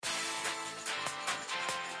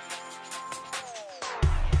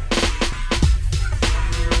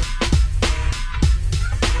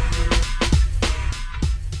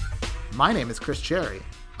My name is Chris Cherry.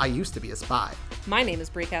 I used to be a spy. My name is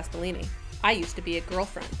Brie Castellini. I used to be a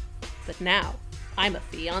girlfriend, but now I'm a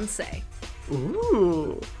fiancé.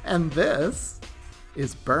 Ooh. And this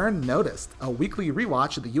is Burn Noticed, a weekly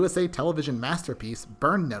rewatch of the USA television masterpiece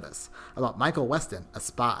Burn Notice, about Michael Weston, a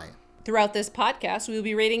spy. Throughout this podcast, we will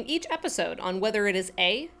be rating each episode on whether it is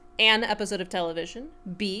A, an episode of television,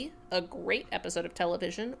 B, a great episode of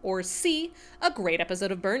television, or C, a great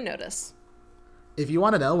episode of Burn Notice. If you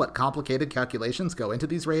want to know what complicated calculations go into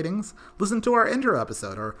these ratings, listen to our intro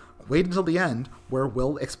episode or wait until the end where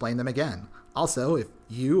we'll explain them again. Also, if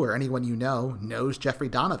you or anyone you know knows Jeffrey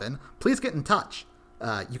Donovan, please get in touch.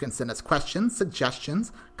 You can send us questions,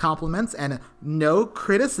 suggestions, compliments, and no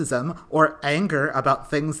criticism or anger about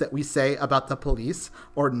things that we say about the police,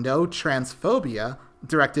 or no transphobia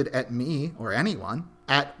directed at me or anyone,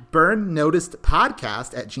 at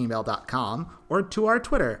burnnoticedpodcast@gmail.com, or to our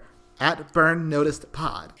Twitter, at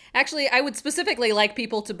burnnoticedpod. Actually, I would specifically like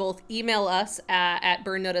people to both email us at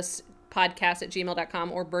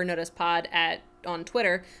burnnoticedpodcast@gmail.com or burnnoticepod on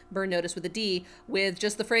Twitter, Burn Notice with a D, with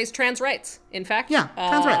just the phrase trans rights. In fact, yeah,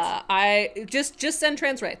 trans rights. I just send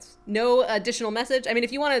trans rights. No additional message. I mean,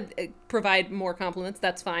 if you want to provide more compliments,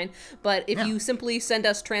 that's fine. But if you simply send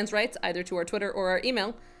us trans rights, either to our Twitter or our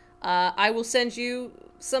email, I will send you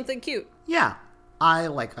something cute. Yeah, I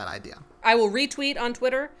like that idea. I will retweet on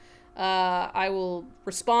Twitter. I will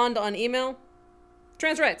respond on email.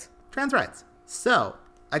 Trans rights. Trans rights. So,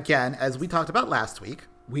 again, as we talked about last week,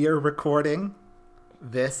 we are recording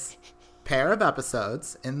this pair of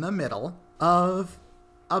episodes in the middle of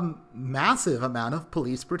a massive amount of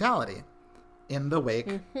police brutality in the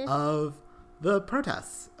wake of the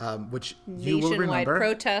protests, which you will remember.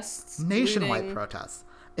 Nationwide protests.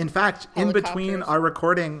 In fact, in between our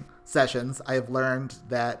recording sessions, I've learned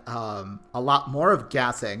that a lot more of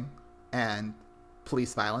gassing and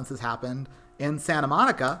police violence has happened in Santa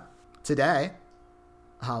Monica today.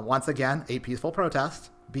 Once again, a peaceful protest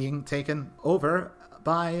being taken over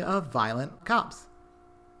by violent cops.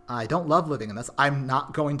 I don't love living in this. I'm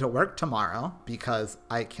not going to work tomorrow because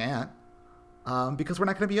I can't, because we're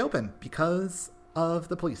not going to be open because of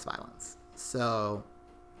the police violence. So,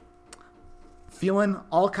 feeling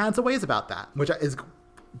all kinds of ways about that, which is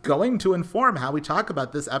going to inform how we talk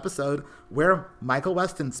about this episode where Michael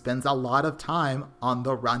Weston spends a lot of time on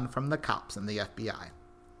the run from the cops and the FBI.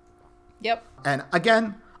 Yep. And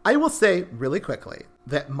again, I will say really quickly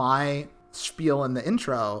that my spiel in the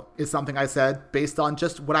intro is something I said based on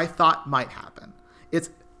just what I thought might happen. It's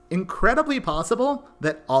incredibly possible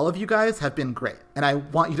that all of you guys have been great. And I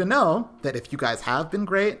want you to know that if you guys have been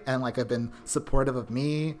great and like have been supportive of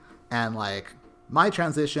me and like my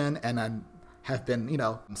transition and have been, you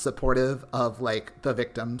know, supportive of like the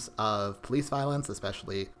victims of police violence,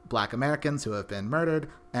 especially Black Americans who have been murdered,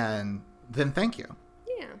 and then thank you.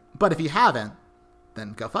 Yeah. But if you haven't,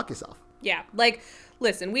 then go fuck yourself. Yeah, like,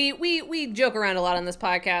 listen, we joke around a lot on this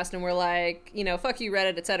podcast, and we're like, you know, fuck you,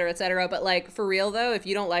 Reddit, et cetera, but, like, for real, though, if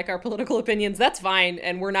you don't like our political opinions, that's fine,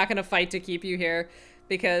 and we're not going to fight to keep you here,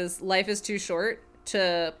 because life is too short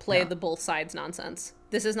to play the both sides nonsense.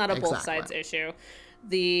 This is not a both sides issue.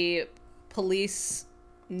 The police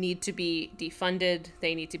need to be defunded.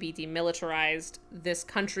 They need to be demilitarized. This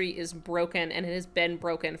country is broken, and it has been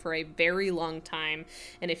broken for a very long time.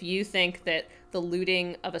 And if you think that the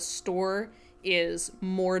looting of a store is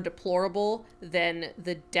more deplorable than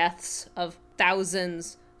the deaths of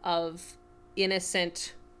thousands of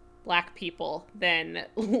innocent Black people, then,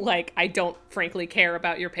 like, I don't frankly care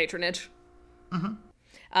about your patronage. Mm-hmm.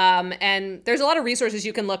 And there's a lot of resources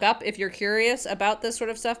you can look up if you're curious about this sort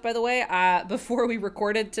of stuff, by the way. Before we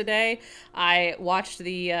recorded today, I watched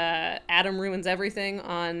the Adam Ruins Everything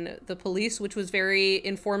on the police, which was very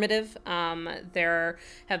informative. There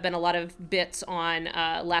have been a lot of bits on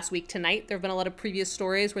Last Week Tonight. There have been a lot of previous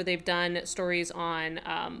stories where they've done stories on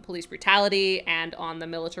police brutality and on the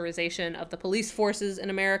militarization of the police forces in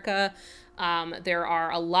America. There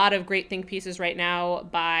are a lot of great think pieces right now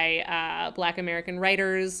by Black American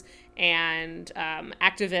writers and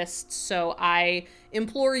activists. So I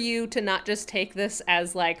implore you to not just take this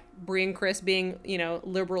as like Brie and Chris being, you know,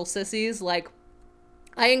 liberal sissies. Like,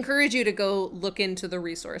 I encourage you to go look into the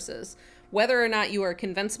resources. Whether or not you are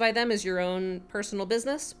convinced by them is your own personal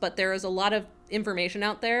business, but there is a lot of information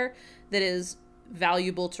out there that is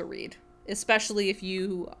valuable to read, especially if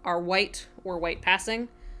you are white or white passing.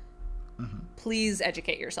 Please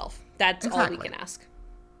educate yourself. That's all we can ask.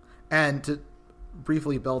 And to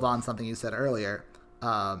briefly build on something you said earlier,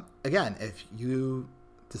 again, if you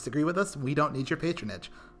disagree with us, we don't need your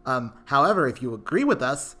patronage. However, if you agree with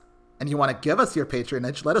us and you want to give us your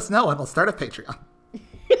patronage, let us know and we'll start a Patreon.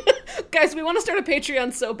 Guys, we want to start a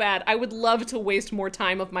Patreon so bad. I would love to waste more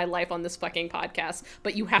time of my life on this fucking podcast,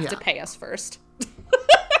 but you have to pay us first.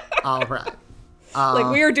 All right.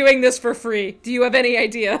 Like, we are doing this for free. Do you have any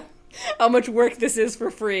idea how much work this is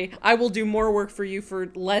for free? I will do more work for you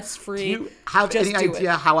for less free. Do you have any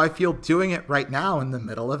idea how I feel doing it right now in the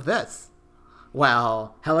middle of this?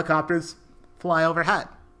 Well, helicopters fly overhead,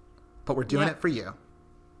 but we're doing it for you.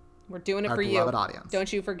 We're doing it our for you. beloved audience.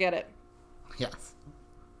 Don't you forget it. Yes.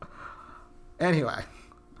 Anyway,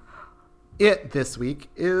 it this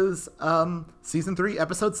week is season 3,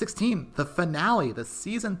 episode 16, the finale, the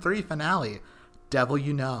season 3 finale, Devil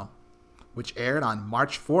You Know, which aired on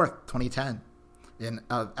March 4th, 2010.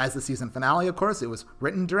 As the season finale, of course, it was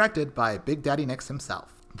written and directed by Big Daddy Nix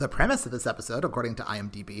himself. The premise of this episode, according to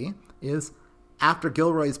IMDb, is after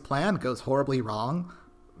Gilroy's plan goes horribly wrong,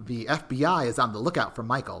 the FBI is on the lookout for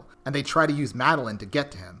Michael, and they try to use Madeline to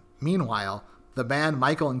get to him. Meanwhile, the man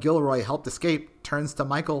Michael and Gilroy helped escape turns to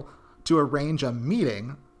Michael to arrange a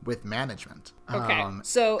meeting with management. Okay,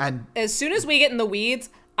 as soon as we get in the weeds,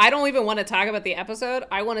 I don't even want to talk about the episode.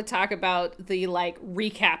 I want to talk about the, like,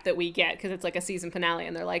 recap that we get, because it's like a season finale,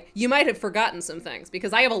 and they're like, you might have forgotten some things,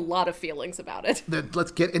 because I have a lot of feelings about it.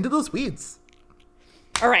 Let's get into those weeds.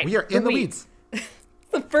 All right. We are in the weeds.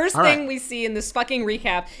 The first thing we see in this fucking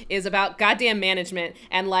recap is about goddamn management.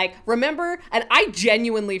 And, like, remember, and I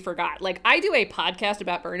genuinely forgot. Like, I do a podcast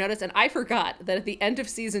about Burn Notice, and I forgot that at the end of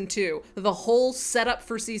season 2, the whole setup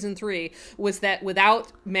for season 3 was that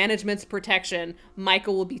without management's protection,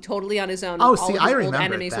 Michael will be totally on his own. Oh, all see, of I his remember old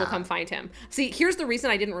enemies that. will come find him. See, here's the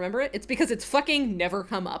reason I didn't remember it. It's because it's fucking never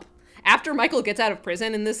come up. After Michael gets out of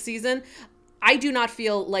prison in this season, I do not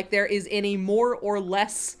feel like there is any more or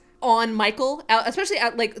less on Michael, especially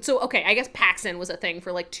I guess Paxton was a thing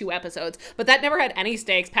for like 2 episodes, but that never had any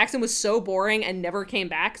stakes. Paxton was so boring and never came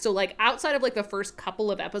back. So like outside of like the first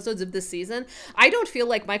couple of episodes of this season, I don't feel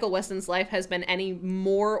like Michael Weston's life has been any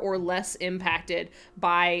more or less impacted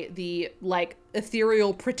by the like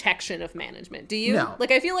ethereal protection of management. Do you? No.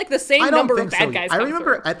 Like I feel like the same number of bad guys. I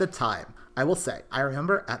remember at the time,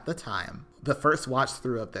 the first watch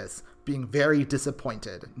through of this being very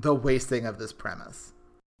disappointed, the wasting of this premise.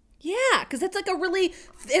 Yeah, because it's like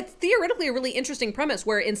it's theoretically a really interesting premise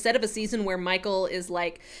where instead of a season where Michael is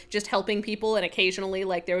like just helping people and occasionally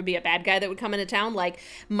like there would be a bad guy that would come into town, like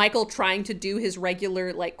Michael trying to do his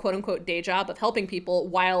regular like quote unquote day job of helping people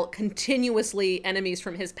while continuously enemies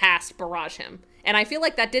from his past barrage him. And I feel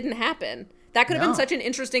like that didn't happen. That could have been such an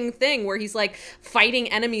interesting thing where he's like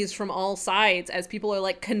fighting enemies from all sides as people are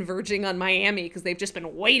like converging on Miami because they've just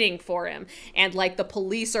been waiting for him. And like the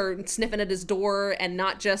police are sniffing at his door and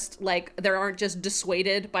not just like they aren't just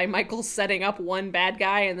dissuaded by Michael setting up one bad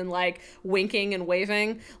guy and then like winking and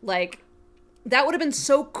waving. Like that would have been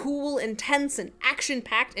so cool and tense and action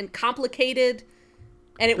packed and complicated.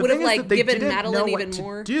 And it would have like given Madeline even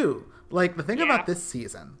more. Like the thing about this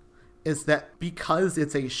season is that because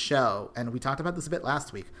it's a show, and we talked about this a bit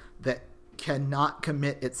last week, that cannot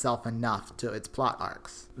commit itself enough to its plot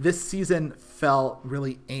arcs. This season felt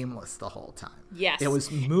really aimless the whole time. Yes. It was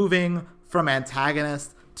moving from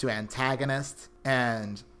antagonist to antagonist,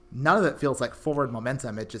 and none of it feels like forward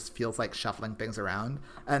momentum. It just feels like shuffling things around.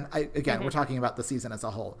 And we're talking about the season as a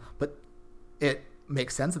whole, but it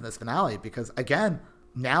makes sense in this finale because, again,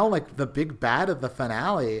 now, like, the big bad of the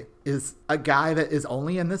finale is a guy that is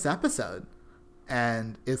only in this episode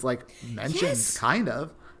and is, like, mentioned, kind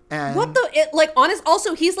of. And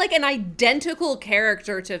also he's like an identical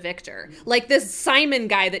character to Victor. Like this Simon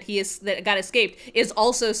guy that got escaped is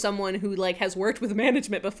also someone who like has worked with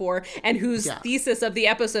management before and whose thesis of the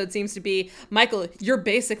episode seems to be, Michael, you're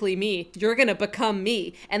basically me. You're going to become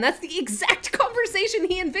me. And that's the exact conversation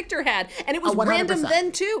he and Victor had. And it was random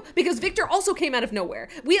then too, because Victor also came out of nowhere.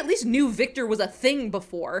 We at least knew Victor was a thing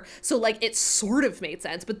before. So like it sort of made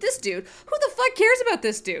sense. But this dude, who the fuck cares about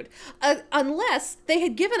this dude? Unless they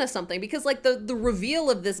had given us something, because like the reveal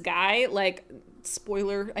of this guy, like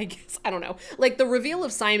spoiler, I guess, I don't know, like the reveal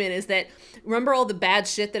of Simon is that, remember all the bad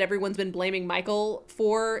shit that everyone's been blaming Michael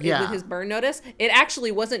for with his burn notice? It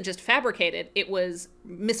actually wasn't just fabricated, it was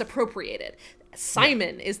misappropriated.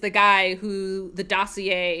 Simon is the guy who the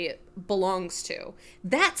dossier belongs to.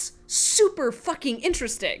 That's super fucking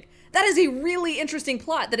interesting. That is a really interesting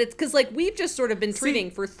plot, that it's because like we've just sort of been treating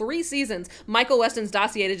for 3 seasons Michael Weston's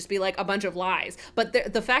dossier to just be like a bunch of lies. But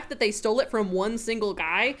the fact that they stole it from one single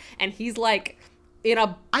guy and he's like in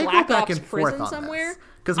a black ops prison somewhere,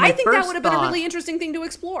 I think that would have been a really interesting thing to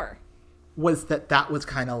explore. Was that was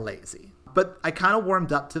kind of lazy. But I kind of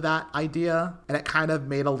warmed up to that idea, and it kind of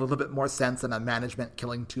made a little bit more sense in a management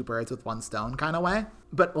killing 2 birds with 1 stone kind of way.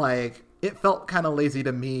 But like, it felt kind of lazy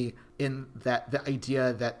to me in that the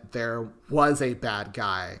idea that there was a bad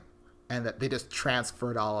guy and that they just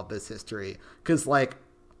transferred all of this history. Because, like,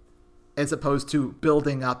 as opposed to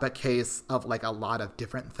building up a case of, like, a lot of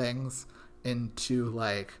different things into,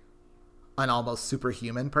 like, an almost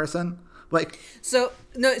superhuman person. Like,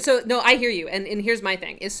 no, I hear you. And here's my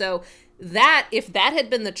thing is, so that if that had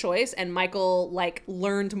been the choice and Michael, like,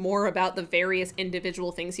 learned more about the various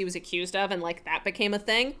individual things he was accused of and, like, that became a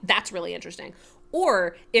thing, that's really interesting.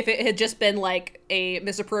 Or if it had just been like a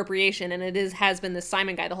misappropriation and has been this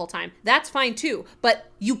Simon guy the whole time, that's fine too.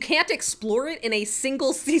 But you can't explore it in a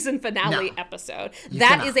single season finale episode.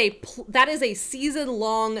 That is a season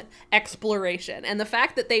long exploration. And the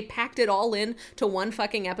fact that they packed it all in to one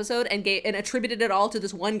fucking episode and attributed it all to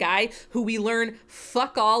this one guy who we learn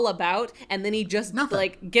fuck all about, and then he just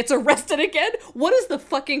like gets arrested again. What is the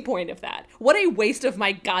fucking point of that? What a waste of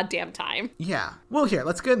my goddamn time. Yeah. Well, here,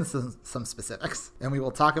 let's get into some specifics. And we will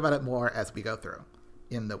talk about it more as we go through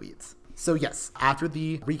in the weeds. So yes, after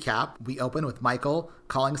the recap, we open with Michael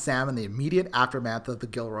calling Sam in the immediate aftermath of the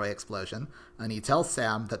Gilroy explosion. And he tells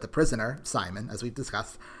Sam that the prisoner, Simon, as we've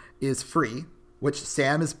discussed, is free, which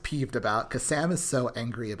Sam is peeved about because Sam is so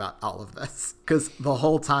angry about all of this. Because the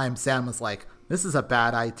whole time Sam was like, this is a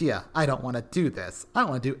bad idea. I don't want to do this. I don't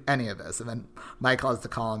want to do any of this. And then Michael has to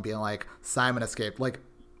call him being like, Simon escaped. Like,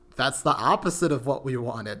 that's the opposite of what we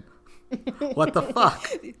wanted. What the fuck?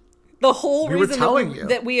 The whole we reason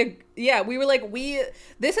we were like,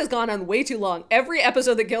 this has gone on way too long. Every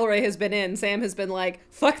episode that Gilroy has been in, Sam has been like,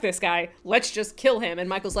 fuck this guy, let's just kill him. And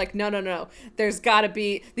Michael's like, no, there's gotta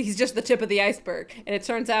be, he's just the tip of the iceberg. And it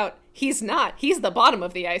turns out he's not. He's the bottom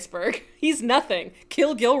of the iceberg. He's nothing.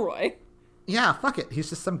 Kill Gilroy. Yeah, fuck it. He's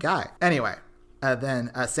just some guy. Anyway. Then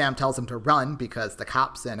Sam tells him to run because the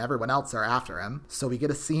cops and everyone else are after him. So we get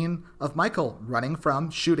a scene of Michael running from,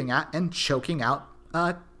 shooting at, and choking out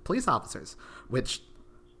police officers. Which,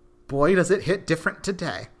 boy, does it hit different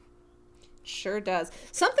today. Sure does.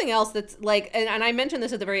 Something else that's like, and I mentioned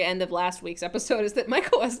this at the very end of last week's episode, is that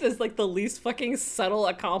Michael West is like the least fucking subtle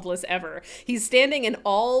accomplice ever. He's standing in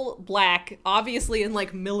all black, obviously in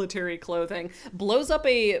like military clothing, blows up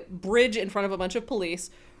a bridge in front of a bunch of police,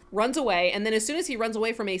 runs away, and then as soon as he runs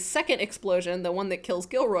away from a second explosion, the one that kills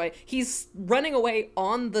Gilroy, he's running away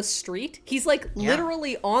on the street. He's like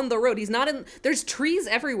literally on the road. He's not in, there's trees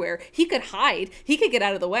everywhere. He could hide. He could get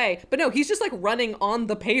out of the way. But no, he's just like running on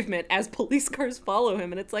the pavement as police cars follow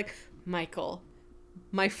him. And it's like, Michael,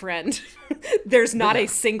 my friend, there's not a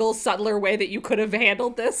single subtler way that you could have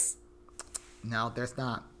handled this. No, there's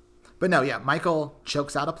not. But no, yeah, Michael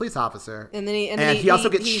chokes out a police officer. And then he also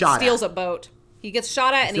gets shot at. He steals a boat. He gets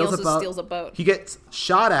shot at, and he also steals a boat. He gets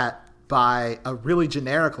shot at by a really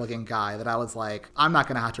generic-looking guy that I was like, I'm not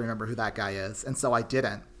going to have to remember who that guy is. And so I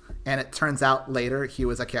didn't. And it turns out later he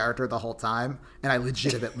was a character the whole time, and I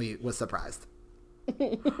legitimately was surprised.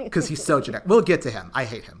 Because he's so generic. We'll get to him. I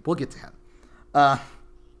hate him. We'll get to him.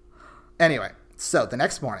 Anyway, so the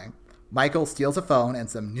next morning, Michael steals a phone and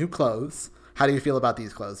some new clothes. How do you feel about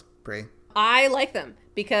these clothes, Brie? I like them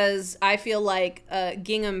because I feel like a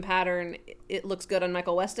gingham pattern, it looks good on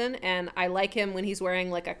Michael Weston, and I like him when he's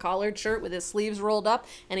wearing like a collared shirt with his sleeves rolled up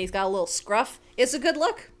and he's got a little scruff. It's a good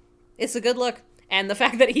look. It's a good look. And the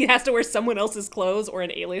fact that he has to wear someone else's clothes or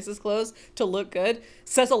an alias's clothes to look good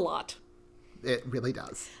says a lot. It really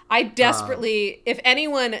does. I desperately, if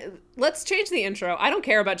anyone, let's change the intro. I don't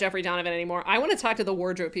care about Jeffrey Donovan anymore. I want to talk to the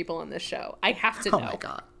wardrobe people on this show. I have to know. Oh my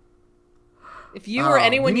God. If you or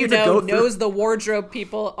anyone you know knows the wardrobe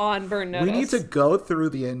people on Burn Notice. We need to go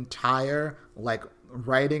through the entire, like,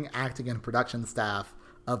 writing, acting, and production staff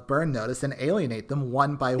of Burn Notice and alienate them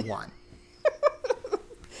one by one.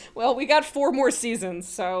 Well, we got 4 more seasons,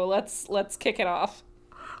 so let's kick it off.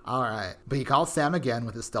 All right. But he calls Sam again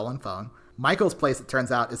with his stolen phone. Michael's place, it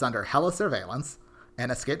turns out, is under hella surveillance, and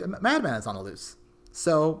escaped madman is on the loose.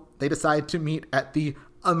 So they decide to meet at the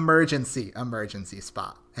emergency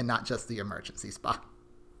spot, and not just the emergency spot.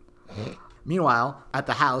 Meanwhile, at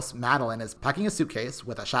the house, Madeline is packing a suitcase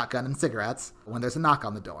with a shotgun and cigarettes when there's a knock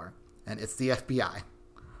on the door, and it's the FBI.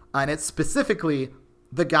 And it's specifically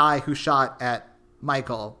the guy who shot at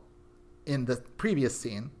Michael in the previous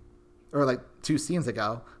scene, or like 2 scenes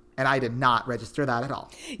ago, and I did not register that at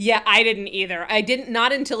all. Yeah, I didn't either. I didn't,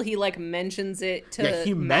 not until he like mentions it to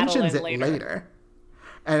he Madeline mentions it later.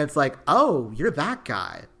 And it's like, oh, you're that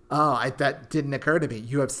guy. Oh, that didn't occur to me.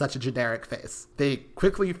 You have such a generic face. They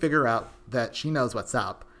quickly figure out that she knows what's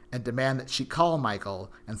up and demand that she call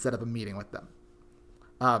Michael and set up a meeting with them.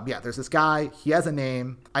 There's this guy. He has a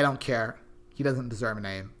name. I don't care. He doesn't deserve a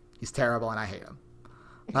name. He's terrible and I hate him.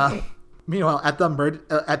 Meanwhile, at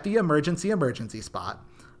the emergency spot,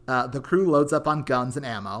 The crew loads up on guns and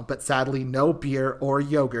ammo, but sadly no beer or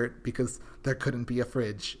yogurt because there couldn't be a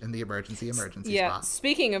fridge in the emergency spot.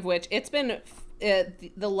 Speaking of which, it's been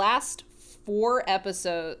the last 4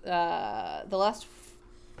 episodes. The last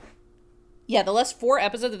 4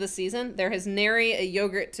 episodes of the season, there has nary a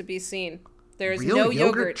yogurt to be seen. There is no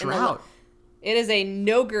yogurt drought. It is a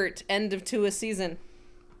no-gurt end to a season.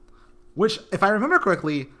 Which, if I remember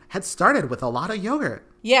correctly, had started with a lot of yogurt.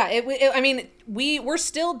 Yeah, we're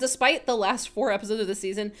still, despite the last 4 episodes of the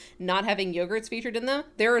season not having yogurts featured in them,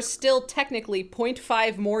 there are still technically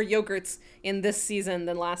 0.5 more yogurts in this season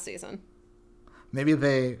than last season. Maybe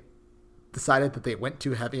they decided that they went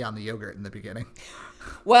too heavy on the yogurt in the beginning.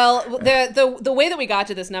 Well, the way that we got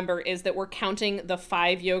to this number is that we're counting the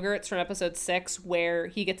 5 yogurts from episode 6, where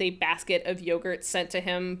he gets a basket of yogurt sent to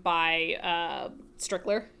him by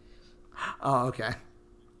Strickler. Oh, okay.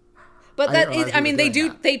 But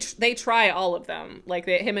they try all of them. Like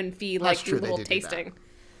him and Fee do little tasting.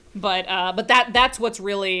 But that's what's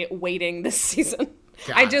really weighting this season.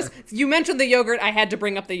 You mentioned the yogurt. I had to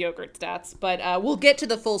bring up the yogurt stats, but we'll get to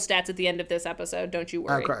the full stats at the end of this episode. Don't you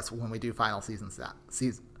worry. Of course, when we do final season stats.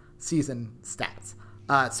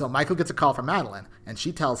 So Michael gets a call from Madeline, and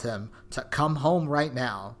she tells him to come home right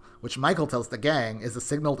now, which Michael tells the gang is a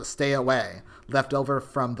signal to stay away, left over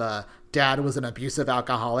from the dad was an abusive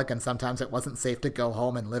alcoholic and sometimes it wasn't safe to go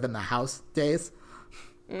home and live in the house days.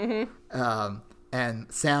 Mm-hmm.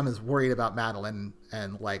 And Sam is worried about Madeline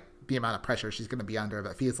and like the amount of pressure she's going to be under,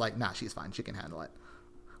 but Fee's like, nah, she's fine. She can handle it.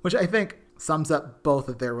 Which I think sums up both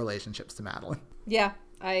of their relationships to Madeline. Yeah,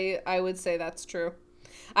 I would say that's true.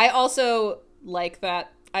 I also like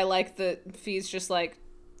that. I like that Fee's just like,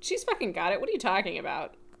 she's fucking got it. What are you talking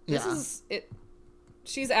about? This is it.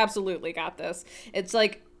 She's absolutely got this. It's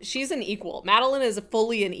like she's an equal. Madeline is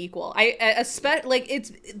fully an equal.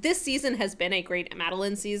 This season has been a great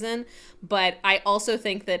Madeline season, but I also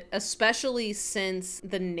think that especially since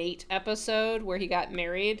the Nate episode where he got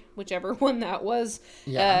married, whichever one that was,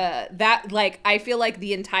 I feel like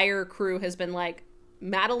the entire crew has been like,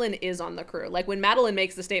 Madeline is on the crew. Like when Madeline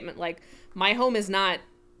makes the statement like, my home is not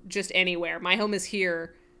just anywhere. My home is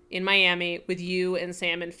here in Miami with you and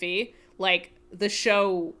Sam and Fee. Like the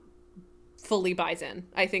show fully buys in.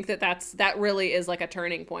 I think that really is like a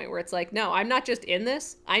turning point where it's like, no, I'm not just in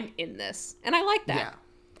this, I'm in this. And I like that. Yeah,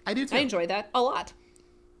 I do too. I enjoy that a lot.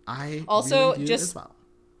 I also really do as well.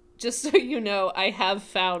 Just so you know, I have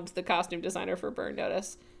found the costume designer for Burn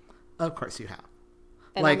Notice. Of course you have.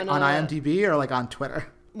 And like on IMDb or like on Twitter?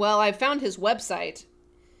 Well, I found his website.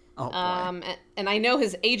 Oh, boy. And I know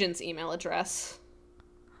his agent's email address.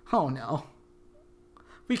 Oh, no.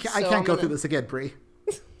 I can't go through this again, Brie.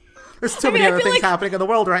 There's too many other things happening in the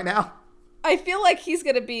world right now. I feel like he's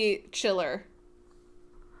going to be chiller.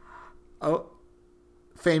 Oh,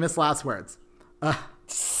 famous last words.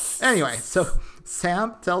 Anyway, so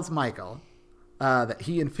Sam tells Michael that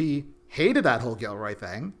he and Fee hated that whole Gilroy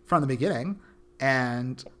thing from the beginning,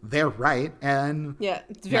 and they're right. And yeah,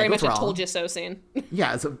 it's very much a told you so scene.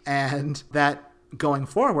 Yeah, and that going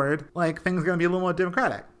forward, like things are going to be a little more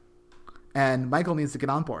democratic. And Michael needs to get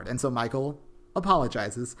on board. And so Michael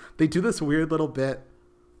apologizes. They do this weird little bit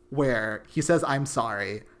where he says, I'm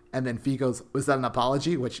sorry. And then Fee goes, was that an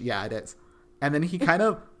apology? Which, yeah, it is. And then he kind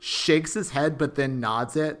of shakes his head, but then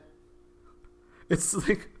nods it. It's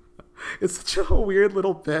like, it's such a weird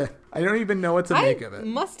little bit. I don't even know what to make of it. I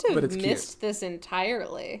must have missed this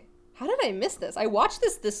entirely. How did I miss this? I watched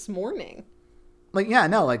this morning. Like, yeah,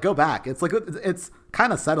 no, like go back. It's like, it's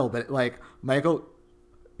kind of subtle, but like Michael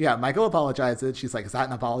apologizes. She's like, is that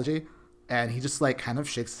an apology? And he just like kind of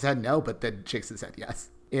shakes his head no, but then shakes his head yes.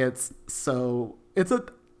 It's a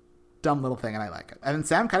dumb little thing and I like it. And then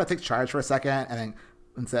Sam kind of takes charge for a second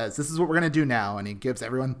and says, this is what we're going to do now. And he gives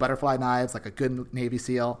everyone butterfly knives like a good Navy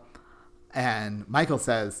SEAL. And Michael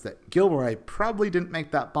says that Gilroy probably didn't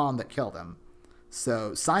make that bomb that killed him.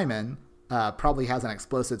 So Simon probably has an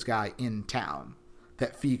explosives guy in town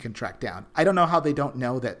that Fee can track down. I don't know how they don't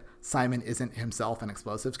know that Simon isn't himself an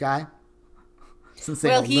explosives guy. Since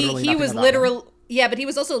they he was literally yeah, but he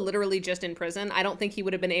was also literally just in prison. I don't think he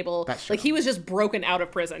would have been able. Like he was just broken out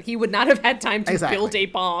of prison. He would not have had time to build a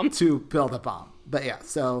bomb. But yeah,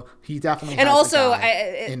 so he definitely. And also,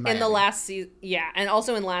 in the last season, and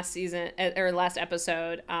also in last season or last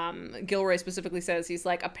episode, Gilroy specifically says he's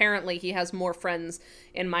like, apparently he has more friends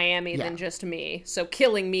in Miami than just me. So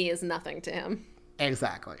killing me is nothing to him.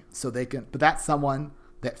 Exactly. So but that's someone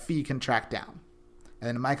that Fee can track down. And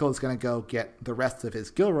then Michael is going to go get the rest of his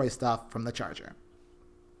Gilroy stuff from the Charger.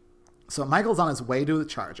 So Michael's on his way to the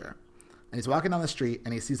Charger. And he's walking down the street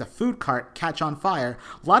and he sees a food cart catch on fire.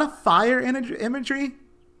 A lot of fire imagery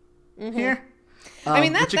here. I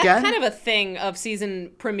mean, Which that's again, kind of a thing of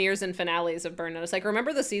season premieres and finales of Burn Notice. Like,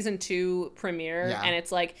 remember the season 2 premiere, Yeah. and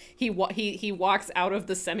it's like he walks out of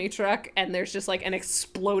the semi truck, and there's just like an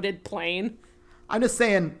exploded plane. I'm just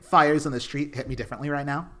saying, fires on the street hit me differently right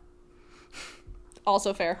now.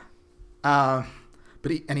 Also fair. But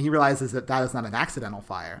he realizes that is not an accidental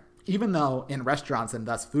fire, even though in restaurants and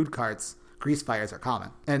thus food carts, grease fires are common.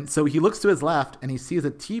 And so he looks to his left and he sees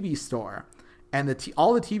a TV store, and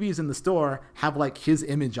all the TVs in the store have like his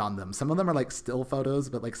image on them. Some of them are like still photos,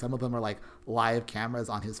 but like some of them are like live cameras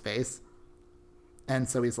on his face. And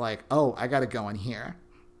so he's like, oh, I got to go in here.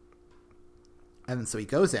 And so he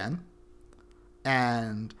goes in,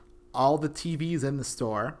 and all the TVs in the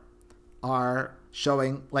store are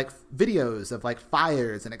showing like videos of like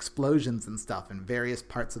fires and explosions and stuff in various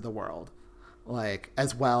parts of the world, like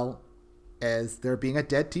as well as there being a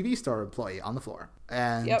dead TV store employee on the floor.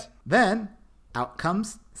 And then out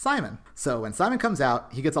comes Simon. So when Simon comes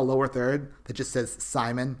out, he gets a lower third that just says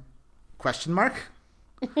Simon ?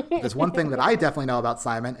 There's one thing that I definitely know about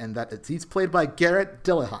Simon, and that he's played by Garrett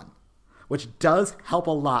Dillahunt, which does help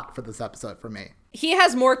a lot for this episode for me. He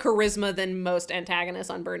has more charisma than most antagonists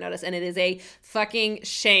on Burn Notice, and it is a fucking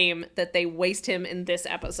shame that they waste him in this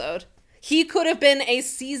episode. He could have been a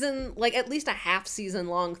season, like at least a half season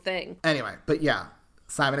long thing. Anyway, but yeah,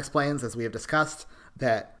 Simon explains, as we have discussed,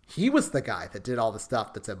 that he was the guy that did all the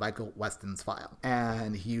stuff that's in Michael Weston's file.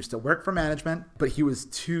 And he used to work for management, but he was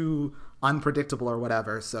too unpredictable or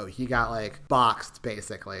whatever, so he got like boxed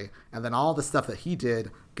basically. And then all the stuff that he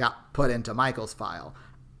did got put into Michael's file.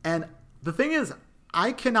 And the thing is,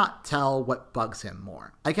 I cannot tell what bugs him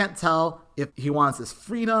more. I can't tell if he wants his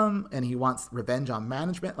freedom and he wants revenge on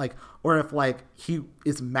management, like, or if like he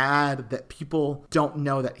is mad that people don't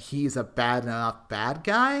know that he's a bad enough bad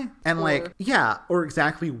guy. And like, yeah, or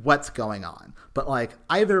exactly what's going on. But like,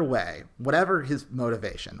 either way, whatever his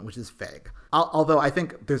motivation, which is vague, although I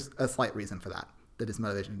think there's a slight reason for that his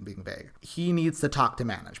motivation being vague. He needs to talk to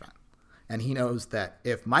management. And he knows that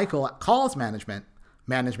if Michael calls management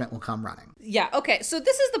will come running. Yeah, okay. So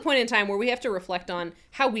this is the point in time where we have to reflect on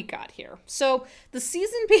how we got here. So the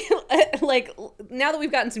season like now that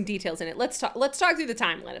we've gotten some details in it, let's talk through the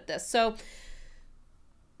timeline of this. So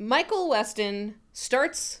Michael Weston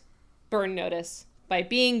starts Burn Notice by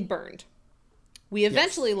being burned. We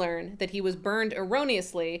eventually learn that he was burned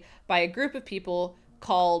erroneously by a group of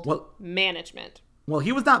called management. Well,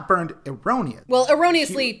 he was not burned erroneously. Well,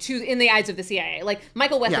 erroneously in the eyes of the CIA. Like,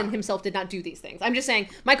 Michael Weston himself did not do these things. I'm just saying,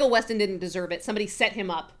 Michael Weston didn't deserve it. Somebody set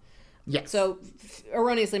him up. Yes. So,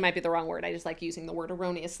 erroneously might be the wrong word. I just like using the word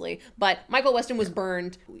erroneously. But Michael Weston was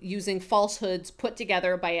burned using falsehoods put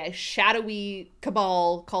together by a shadowy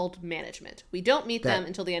cabal called Management. We don't meet them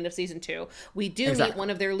until the end of season 2. We do meet one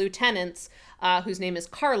of their lieutenants, whose name is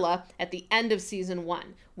Carla, at the end of season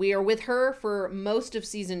 1. We are with her for most of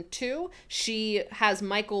season 2. She has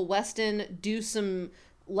Michael Weston do some,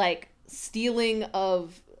 like, stealing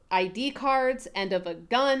of ID cards and of a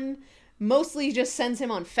gun. Mostly just sends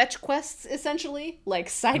him on fetch quests, essentially, like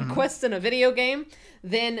side quests in a video game.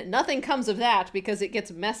 Then nothing comes of that because it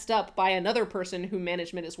gets messed up by another person who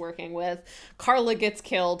management is working with. Carla gets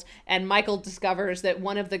killed, and Michael discovers that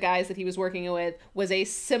one of the guys that he was working with was a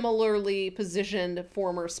similarly positioned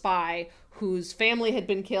former spy whose family had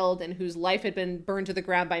been killed and whose life had been burned to the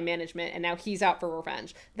ground by management, and now he's out for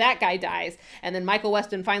revenge. That guy dies, and then Michael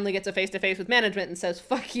Weston finally gets a face-to-face with management and says,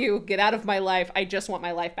 fuck you, get out of my life, I just want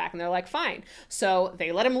my life back. And they're like, fine. So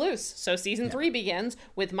they let him loose. So season 3 begins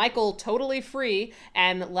with Michael totally free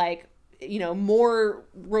and, like, you know, more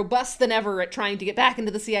robust than ever at trying to get back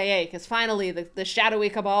into the CIA, because finally the shadowy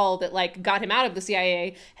cabal that, like, got him out of the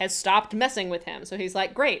CIA has stopped messing with him. So he's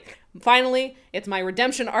like, great, finally, it's my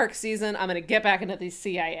redemption arc season. I'm going to get back into the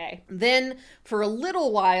CIA. Then for a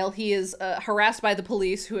little while, he is harassed by the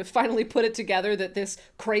police, who have finally put it together that this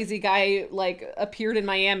crazy guy, like, appeared in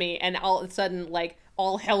Miami, and all of a sudden, like,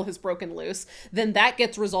 all hell has broken loose. Then that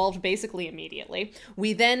gets resolved basically immediately.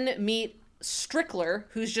 We then meet Strickler,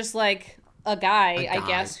 who's just like a guy, I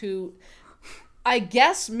guess, who I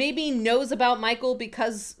guess maybe knows about Michael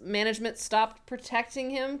because management stopped protecting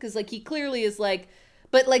him, because like he clearly is like,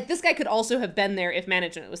 but like this guy could also have been there if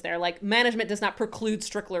management was there. Like, management does not preclude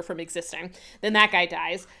Strickler from existing. Then that guy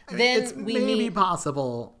dies. Then it's maybe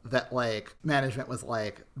possible that like management was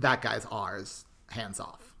like, that guy's ours, hands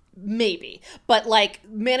off. Maybe. But, like,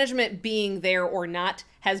 management being there or not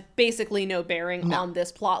has basically no bearing on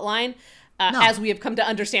this plot line. No. as we have come to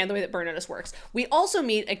understand the way that Burn Notice works. We also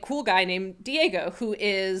meet a cool guy named Diego, who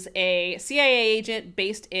is a CIA agent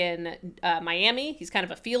based in Miami. He's kind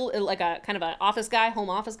of an office guy, home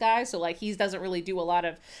office guy. So like he doesn't really do a lot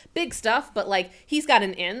of big stuff, but like he's got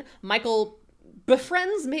an in. Michael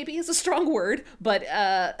befriends, maybe is a strong word, but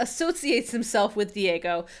associates himself with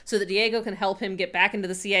Diego so that Diego can help him get back into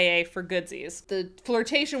the CIA for goodsies. The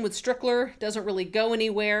flirtation with Strickler doesn't really go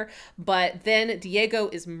anywhere, but then Diego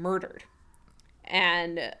is murdered.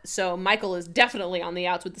 And so Michael is definitely on the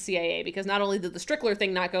outs with the CIA because not only did the Strickler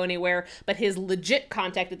thing not go anywhere, but his legit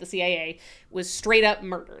contact at the CIA was straight up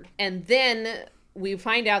murdered. And then we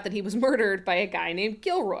find out that he was murdered by a guy named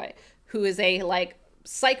Gilroy, who is a like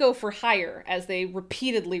psycho for hire, as they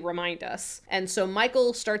repeatedly remind us. And so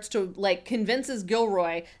Michael starts to like convinces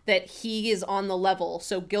Gilroy that he is on the level,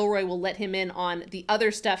 so Gilroy will let him in on the other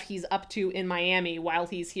stuff he's up to in Miami while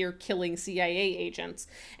he's here killing CIA agents.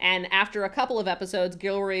 And after a couple of episodes,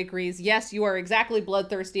 Gilroy agrees, yes, you are exactly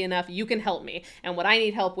bloodthirsty enough, you can help me. And what I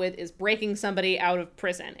need help with is breaking somebody out of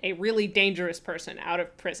prison, a really dangerous person out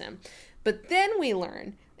of prison. But then we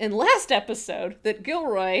learn in last episode that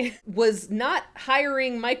Gilroy was not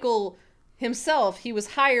hiring Michael himself. He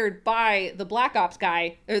was hired by the Black Ops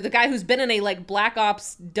guy, or the guy who's been in a like Black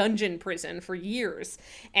Ops dungeon prison for years.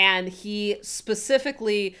 And he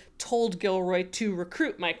specifically told Gilroy to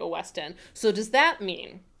recruit Michael Weston. So does that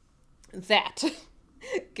mean that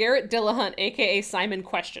Garrett Dillahunt, aka Simon ?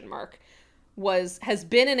 Has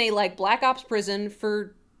been in a like Black Ops prison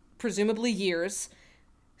for presumably years,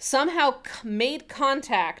 somehow made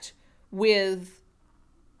contact with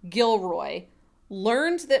Gilroy,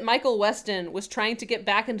 learned that Michael Weston was trying to get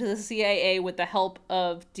back into the CIA with the help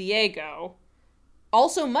of Diego,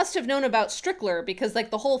 also must have known about Strickler, because like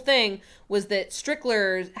the whole thing was that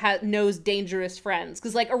Strickler knows dangerous friends.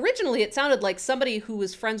 Because like originally it sounded like somebody who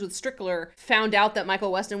was friends with Strickler found out that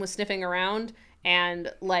Michael Weston was sniffing around,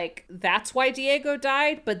 and like that's why Diego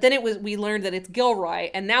died. But then we learned that it's Gilroy,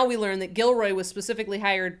 and now we learn that Gilroy was specifically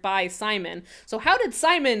hired by Simon. So how did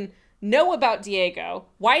Simon know about Diego?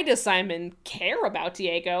 Why does Simon care about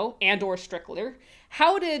Diego and or Strickler?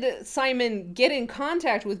 How did Simon get in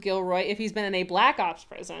contact with Gilroy if he's been in a Black Ops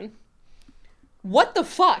prison? What the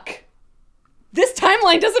fuck? This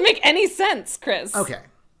timeline doesn't make any sense, Chris. Okay.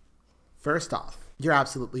 First off, you're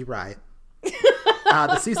absolutely right.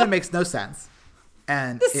 The season makes no sense.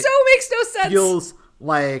 And the show makes no sense. Feels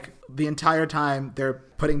like the entire time they're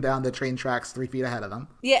putting down the train tracks 3 feet ahead of them.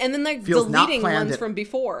 Yeah, and then they're deleting ones from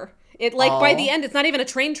before. It like by the end, it's not even a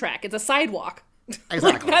train track; it's a sidewalk.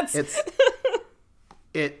 Exactly. Like,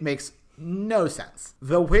 it makes no sense.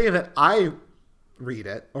 The way that I read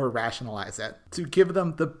it or rationalize it, to give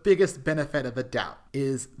them the biggest benefit of the doubt,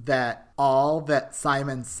 is that all that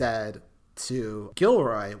Simon said to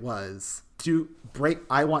Gilroy was,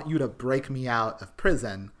 I want you to break me out of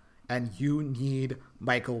prison, and you need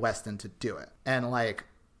Michael Weston to do it. And like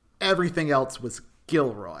everything else was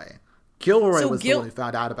Gilroy. Gilroy was the one who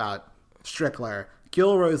found out about Strickler.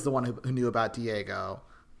 Gilroy is the one who knew about Diego.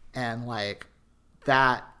 And like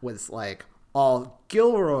that was like all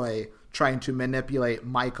Gilroy trying to manipulate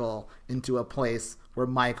Michael into a place where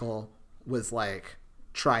Michael was like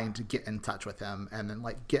trying to get in touch with him and then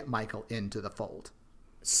like get Michael into the fold.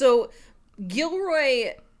 So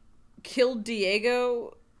Gilroy killed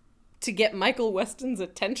Diego to get Michael Weston's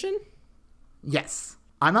attention? Yes.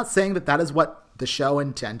 I'm not saying that is what the show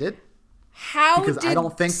intended. How because did I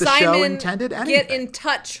don't think the Simon show intended anything. Get in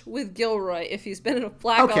touch with Gilroy if he's been in a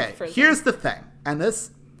Black Ops prison? Okay, here's the thing. And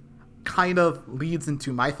this kind of leads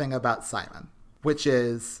into my thing about Simon, which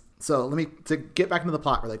is, to get back into the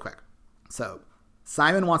plot really quick. So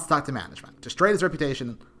Simon wants to talk to management, destroy his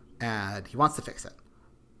reputation, and he wants to fix it.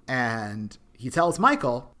 And he tells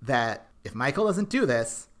Michael that if Michael doesn't do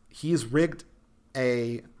this, he's rigged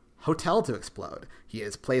a hotel to explode. He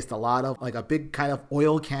has placed a big kind of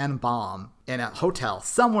oil can bomb in a hotel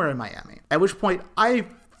somewhere in Miami. At which point I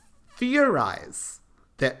theorize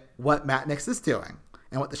that what Matt Nix is doing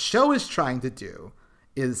and what the show is trying to do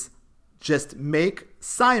is just make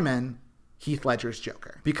Simon Heath Ledger's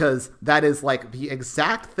Joker. Because that is like the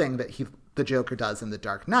exact thing that the Joker does in The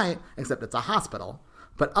Dark Knight, except it's a hospital.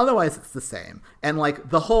 But otherwise it's the same. And like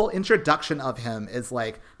the whole introduction of him is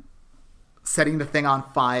like setting the thing on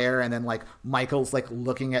fire, and then like Michael's like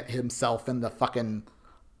looking at himself in the fucking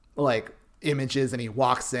like images, and he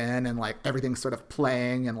walks in and like everything's sort of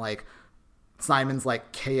playing, and like Simon's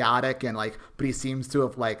like chaotic and like, but he seems to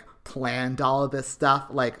have like planned all of this stuff.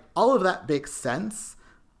 Like all of that makes sense.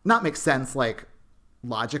 Not makes sense like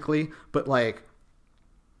logically, but like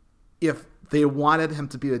if they wanted him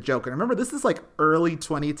to be the Joker. Remember, this is like early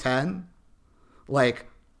 2010. Like,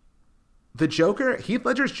 the Joker, Heath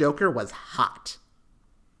Ledger's Joker was hot.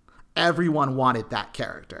 Everyone wanted that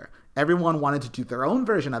character. Everyone wanted to do their own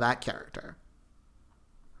version of that character.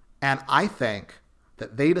 And I think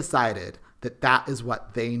that they decided that that is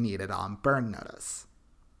what they needed on Burn Notice.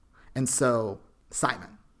 And so,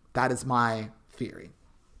 Simon, that is my theory.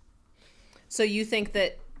 So you think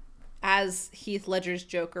that as Heath Ledger's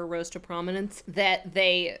Joker rose to prominence, that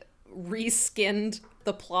they reskinned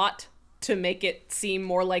the plot to make it seem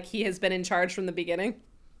more like he has been in charge from the beginning?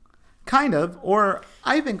 Kind of, or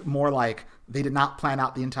I think more like they did not plan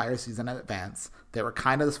out the entire season in advance. They were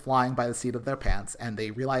kind of just flying by the seat of their pants, and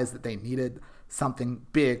they realized that they needed something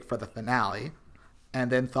big for the finale, and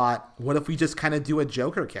then thought, what if we just kind of do a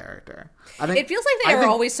Joker character? I think it feels like they are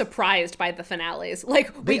always surprised by the finales.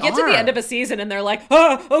 Like, we get to the end of a season, and they're like,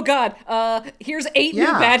 oh God, here's 8 new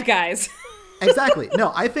bad guys. Exactly.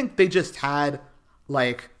 No, I think they just had,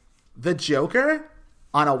 like, the Joker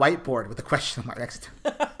on a whiteboard with a question mark next to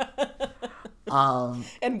it.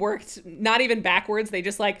 And worked not even backwards. They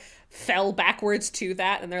just like fell backwards to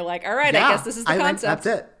that. And they're like, all right, I guess this is the concept.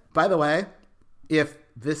 Think that's it. By the way, if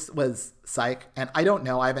this was Psych, and I don't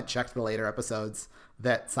know, I haven't checked the later episodes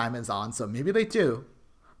that Simon's on, so maybe they do,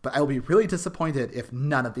 but I will be really disappointed if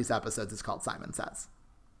none of these episodes is called Simon Says.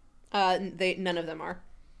 None of them are.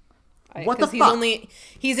 What the fuck?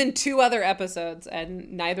 He's in 2 other episodes,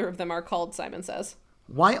 and neither of them are called Simon Says.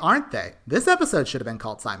 Why aren't they? This episode should have been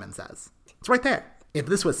called Simon Says. It's right there. If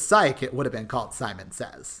this was Psych, it would have been called Simon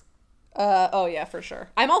Says. Oh yeah, for sure.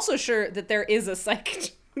 I'm also sure that there is a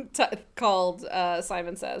Psych called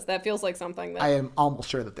Simon Says. That feels like something that... I am almost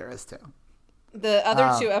sure that there is too. The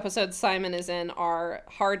other 2 episodes Simon is in are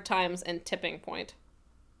Hard Times and Tipping Point.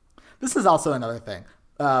 This is also another thing.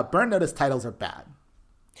 Burn Notice titles are bad.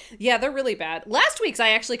 Yeah, they're really bad. Last week's I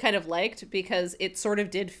actually kind of liked because it sort of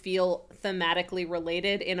did feel thematically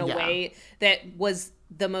related in a way that was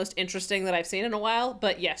the most interesting that I've seen in a while.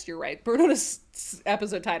 But yes, you're right. Burn Notice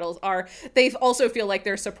episode titles they also feel like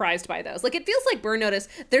they're surprised by those. Like, it feels like Burn Notice,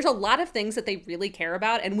 there's a lot of things that they really care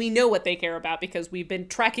about, and we know what they care about because we've been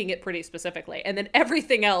tracking it pretty specifically. And then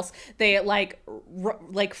everything else they like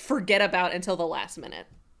forget about until the last minute.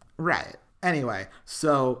 Right. Anyway,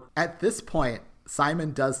 so at this point,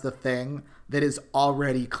 Simon does the thing that is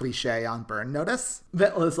already cliche on Burn Notice.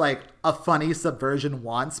 That was like a funny subversion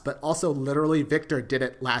once, but also literally Victor did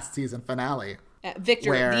it last season finale.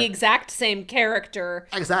 Victor, the exact same character.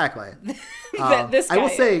 Exactly. That this guy I will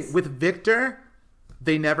say, with Victor,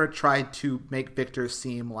 they never tried to make Victor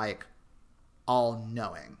seem like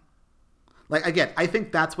all-knowing. Like, again, I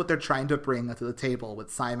think that's what they're trying to bring to the table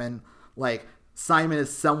with Simon. Like, Simon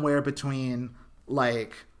is somewhere between,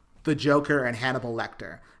 like, the Joker and Hannibal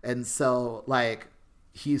Lecter. And so, like,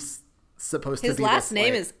 he's supposed to be his last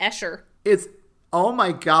name is Escher. It's, oh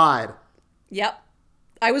my God. Yep.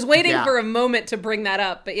 I was waiting for a moment to bring that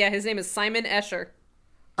up, but yeah, his name is Simon Escher.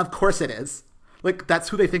 Of course it is. Like, that's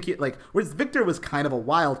who they think he, like, whereas Victor was kind of a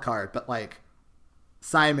wild card, but, like,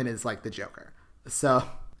 Simon is, like, the Joker. So,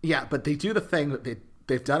 yeah, but they do the thing that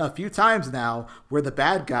they've done a few times now where the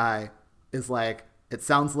bad guy is like, it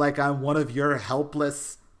sounds like I'm one of your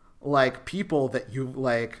helpless, like, people that you,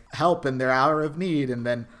 like, help in their hour of need, and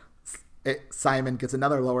then Simon gets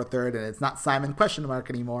another lower third, and it's not Simon ?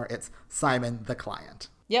 Anymore, it's Simon the client.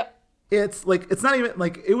 Yep. It's like, it's not even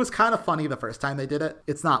like, it was kind of funny the first time they did it.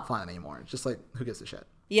 It's not fun anymore. It's just like, who gives a shit?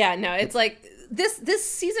 Yeah, no, it's like this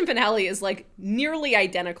season finale is like nearly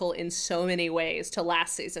identical in so many ways to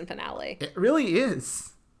last season finale. It really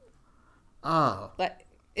is. Oh, but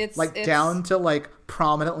it's down to like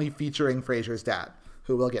prominently featuring Frasier's dad,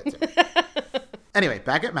 who we'll get to. Anyway,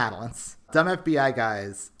 back at Madeline's, dumb FBI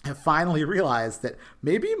guys have finally realized that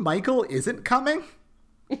maybe Michael isn't coming.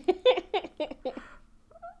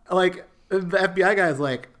 Like, the FBI guy is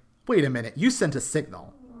like, wait a minute, you sent a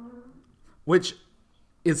signal. Which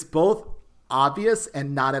is both obvious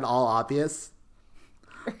and not at all obvious.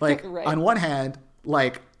 Like, right. On one hand,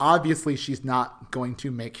 like, obviously she's not going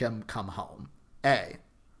to make him come home. A.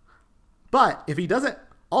 But if he doesn't,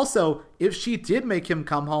 also, if she did make him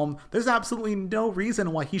come home, there's absolutely no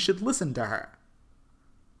reason why he should listen to her.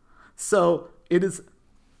 So it is,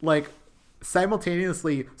 like,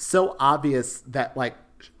 simultaneously so obvious that, like,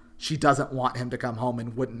 she doesn't want him to come home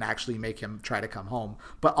and wouldn't actually make him try to come home,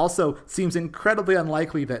 but also seems incredibly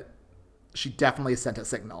unlikely that she definitely sent a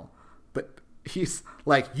signal. But he's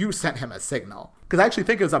like, you sent him a signal. Because I actually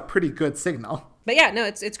think it was a pretty good signal. But yeah, no,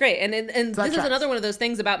 it's great. And this is another one of those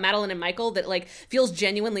things about Madeline and Michael that, like, feels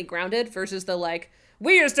genuinely grounded versus the, like,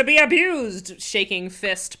 we used to be abused, shaking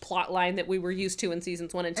fist plot line that we were used to in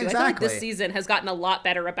seasons 1 and 2. Exactly. I feel like this season has gotten a lot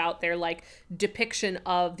better about their like depiction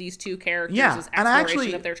of these two characters' exploration and I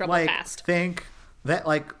actually, of their troubled past. think that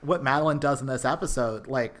like what Madeline does in this episode,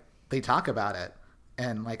 like they talk about it,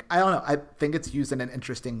 and like I don't know, I think it's used in an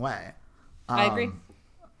interesting way. I agree.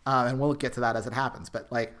 And we'll get to that as it happens,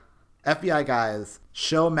 but like FBI guys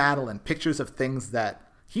show Madeline pictures of things that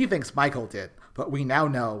he thinks Michael did, but we now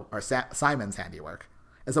know are Simon's handiwork,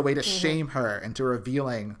 as a way to shame her into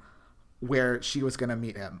revealing where she was going to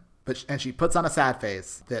meet him. And she puts on a sad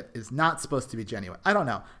face that is not supposed to be genuine. I don't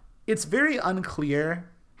know. It's very unclear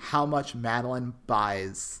how much Madeline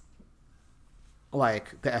buys,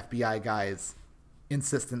 like, the FBI guy's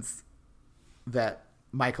insistence that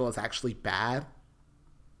Michael is actually bad.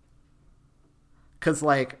 Because,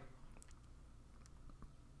 like,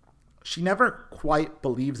 she never quite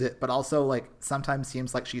believes it, but also, like, sometimes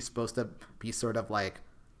seems like she's supposed to be sort of, like,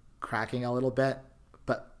 cracking a little bit,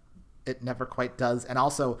 but it never quite does. And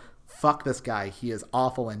also, fuck this guy. He is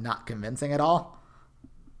awful and not convincing at all.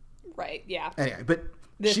 Right, yeah. Anyway, but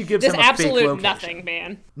she gives him a absolute fake location. nothing,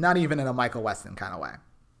 man. Not even in a Michael Weston kind of way.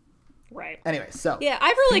 Right. Anyway, so. Yeah,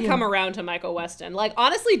 I've really come around to Michael Weston. Like,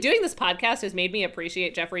 honestly, doing this podcast has made me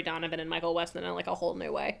appreciate Jeffrey Donovan and Michael Weston in, like, a whole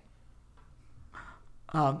new way.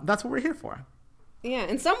 That's what we're here for. Yeah,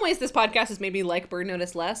 in some ways this podcast has made me like Burn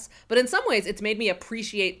Notice less, but in some ways it's made me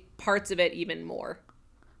appreciate parts of it even more.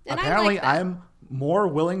 And apparently I like I'm more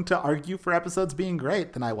willing to argue for episodes being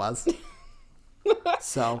great than I was.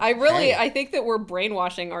 So I think that we're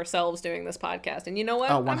brainwashing ourselves doing this podcast, and you know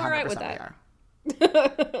what? Oh, I'm all right with that.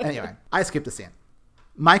 Anyway, I skipped a scene.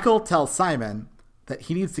 Michael tells Simon that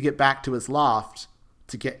he needs to get back to his loft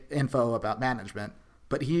to get info about management,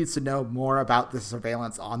 but he needs to know more about the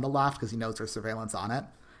surveillance on the loft because he knows there's surveillance on it.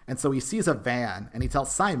 And so he sees a van, and he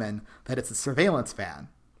tells Simon that it's a surveillance van.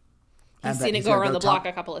 He's seen it go around the block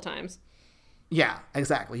a couple of times. Yeah,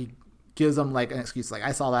 exactly. He gives them like an excuse, like,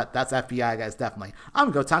 I saw that. That's FBI guys, definitely.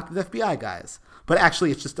 I'm going to go talk to the FBI guys. But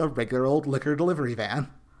actually, it's just a regular old liquor delivery van.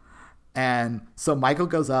 And so Michael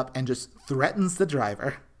goes up and just threatens the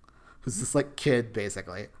driver, who's this like kid,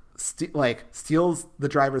 basically. Steals the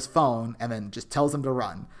driver's phone and then just tells him to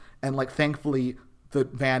run. And like, thankfully, the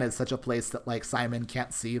van is such a place that like Simon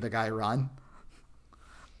can't see the guy run.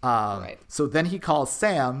 Right. So then he calls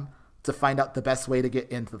Sam to find out the best way to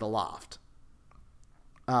get into the loft,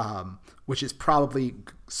 which is probably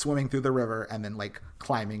swimming through the river and then like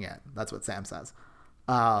climbing in. That's what Sam says.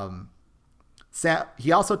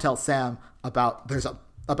 He also tells Sam about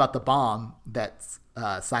the bomb that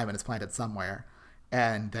Simon has planted somewhere,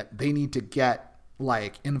 and that they need to get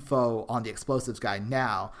like info on the explosives guy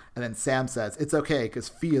now. And then Sam says it's okay because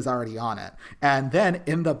Fee is already on it. And then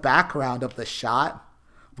in the background of the shot,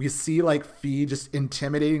 we see like Fee just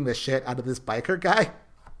intimidating the shit out of this biker guy.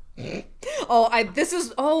 Good.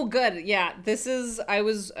 Yeah, I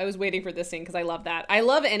was waiting for this scene because I love that. I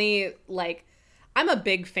love any, like, I'm a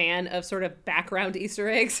big fan of sort of background Easter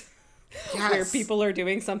eggs. Yes. Where people are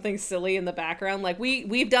doing something silly in the background. Like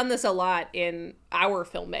we've done this a lot in our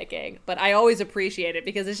filmmaking, but I always appreciate it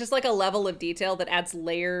because it's just like a level of detail that adds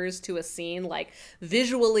layers to a scene, like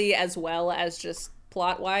visually as well as just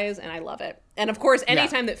plot wise, and I love it. And of course,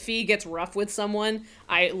 anytime that Fee gets rough with someone,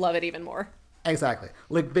 I love it even more. Exactly.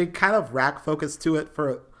 Like they kind of rack focus to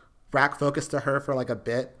her for like a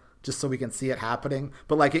bit, just so we can see it happening.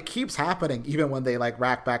 But like it keeps happening even when they like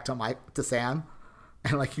rack back to Sam.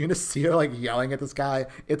 And, like, you're going to see her, like, yelling at this guy.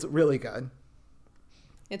 It's really good.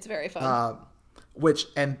 It's very fun.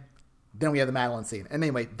 And then we have the Madeline scene. And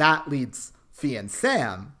anyway, that leads Fee and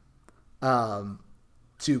Sam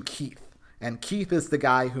to Keith. And Keith is the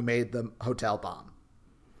guy who made the hotel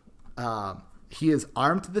bomb. He is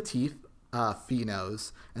armed to the teeth, Fee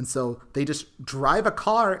knows. And so they just drive a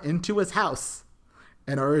car into his house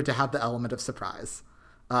in order to have the element of surprise.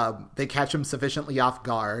 They catch him sufficiently off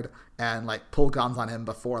guard and like pull guns on him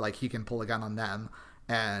before like he can pull a gun on them,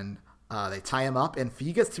 and they tie him up. And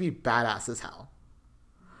Fee gets to be badass as hell.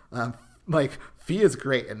 Like Fee is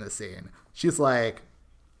great in this scene. She's like,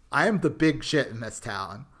 I am the big shit in this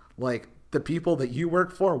town. Like the people that you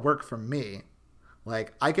work for me.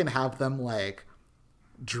 Like I can have them like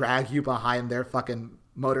drag you behind their fucking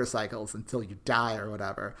motorcycles until you die or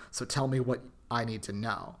whatever. So tell me what I need to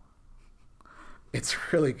know.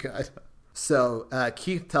 It's really good. So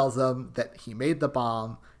Keith tells them that he made the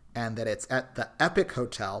bomb and that it's at the Epic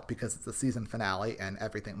Hotel because it's the season finale and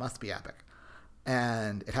everything must be epic.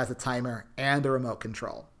 And it has a timer and a remote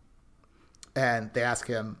control. And they ask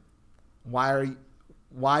him, why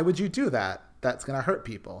would you do that? That's going to hurt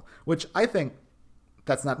people. Which I think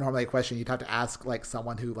that's not normally a question you'd have to ask like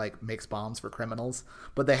someone who like makes bombs for criminals,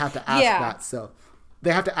 but they have to ask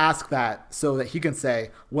that so that he can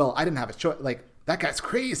say, well, I didn't have a choice. Like, that guy's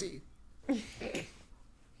crazy.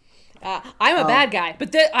 I'm a bad guy,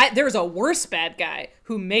 but there's a worse bad guy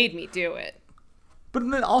who made me do it. But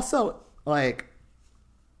then also, like,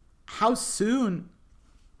 how soon...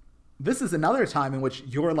 This is another time in which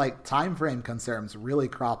your, like, time frame concerns really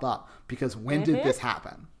crop up. Because when did this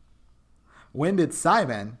happen? When did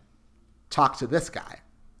Simon talk to this guy?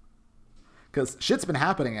 Because shit's been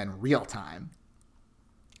happening in real time.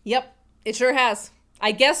 Yep, it sure has.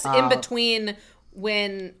 I guess in between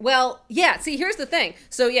when... Well, yeah, see, here's the thing.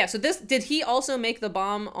 So this... Did he also make the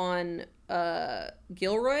bomb on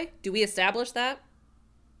Gilroy? Do we establish that?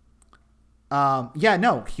 Yeah,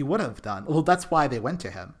 no, he would have done. Well, that's why they went to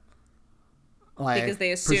him. Like, because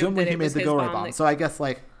they assumed presumably that he it made was the his Gilroy bomb. bomb. So I guess,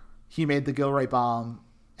 like, he made the Gilroy bomb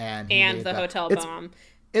and the hotel bomb.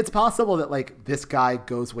 It's possible that, like, this guy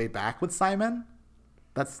goes way back with Simon.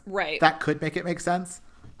 That's right. That could make it make sense.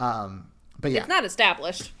 But yeah. It's not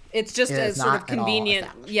established. It's just a sort of convenient.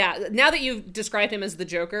 Yeah. Now that you've described him as the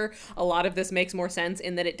Joker, a lot of this makes more sense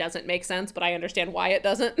in that it doesn't make sense, but I understand why it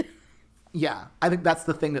doesn't. Yeah. I think that's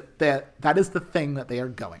the thing that is the thing that they are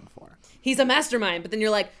going for. He's a mastermind, but then you're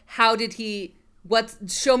like, how did he...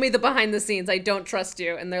 show me the behind the scenes. I don't trust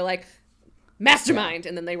you. And they're like, mastermind. Yeah.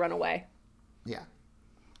 And then they run away. Yeah.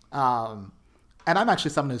 And I'm actually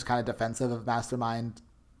someone who's kind of defensive of Mastermind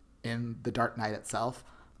in The Dark Knight itself.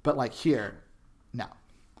 But like here, no.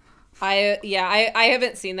 I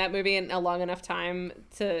haven't seen that movie in a long enough time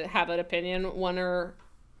to have an opinion one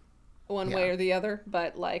way or the other.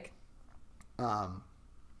 But like.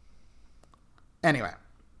 Anyway.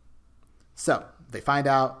 So they find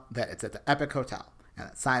out that it's at the Epic Hotel and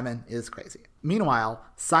that Simon is crazy. Meanwhile,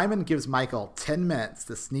 Simon gives Michael 10 minutes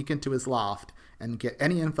to sneak into his loft and get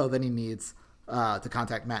any info that he needs to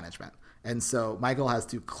contact management. And so Michael has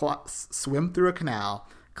to swim through a canal,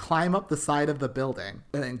 climb up the side of the building,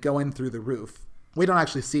 and then go in through the roof. We don't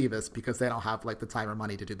actually see this because they don't have like the time or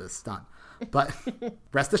money to do this stunt. But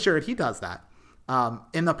rest assured, he does that.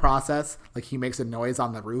 In the process, like he makes a noise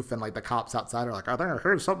on the roof and like the cops outside are like, I think I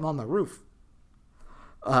heard something on the roof.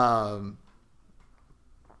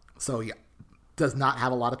 So yeah, does not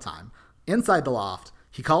have a lot of time. Inside the loft,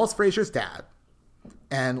 he calls Frasier's dad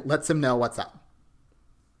and lets him know what's up.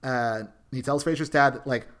 He tells Frasier's dad that,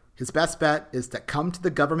 like, his best bet is to come to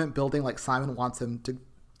the government building like Simon wants him to.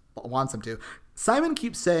 Simon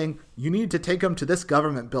keeps saying, you need to take him to this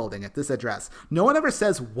government building at this address. No one ever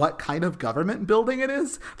says what kind of government building it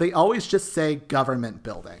is. They always just say government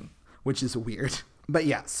building, which is weird. But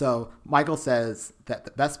yeah, so Michael says that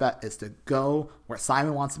the best bet is to go where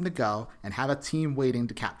Simon wants him to go and have a team waiting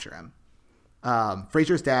to capture him.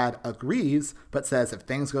 Frasier's dad agrees, but says if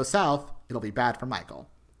things go south, it'll be bad for Michael.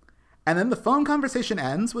 And then the phone conversation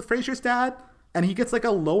ends with Frasier's dad, and he gets like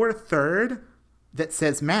a lower third that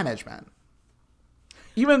says management.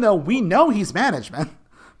 Even though we know he's management.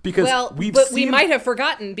 Because we might have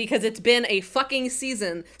forgotten because it's been a fucking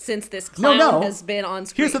season since this clown has been on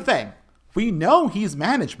screen. Here's the thing. We know he's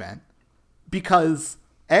management because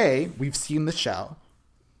A, we've seen the show.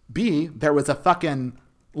 B, there was a fucking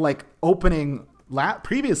like opening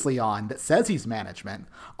previously on that says he's management.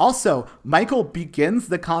 Also, Michael begins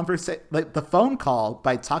the conversation, like the phone call,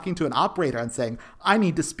 by talking to an operator and saying, I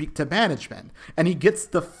need to speak to management. And he gets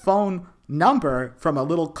the phone number from a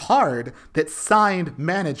little card that's signed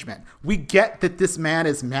management. We get that this man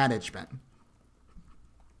is management.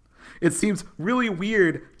 It seems really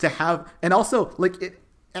weird to have, and also like it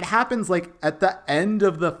happens like at the end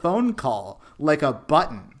of the phone call, like a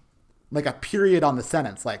button, like a period on the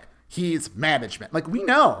sentence, like he's management. Like we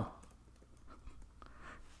know.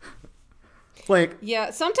 Like yeah,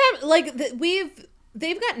 sometimes like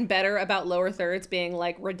they've gotten better about lower thirds being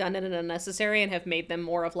like redundant and unnecessary and have made them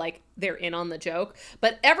more of like they're in on the joke.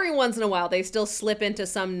 But every once in a while they still slip into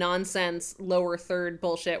some nonsense lower third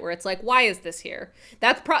bullshit where it's like, why is this here?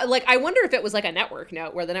 That's like, I wonder if it was like a network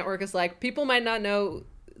note where the network is like, people might not know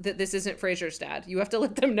that this isn't Frasier's dad. You have to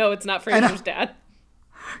let them know it's not Frasier's dad.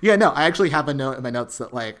 Yeah, no, I actually have a note in my notes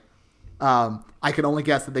that like, I could only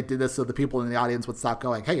guess that they did this so the people in the audience would stop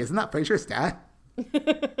going, hey, isn't that Frasier's dad?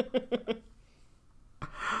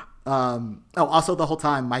 Also the whole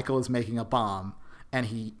time Michael is making a bomb and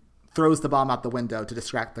he throws the bomb out the window to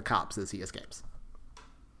distract the cops as he escapes.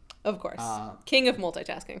 Of course. King of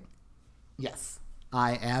multitasking. Yes.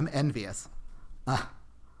 I am envious.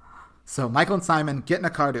 So Michael and Simon get in a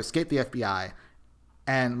car to escape the FBI,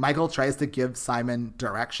 and Michael tries to give Simon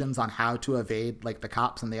directions on how to evade like the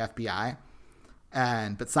cops and the FBI.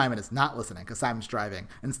 But Simon is not listening because Simon's driving.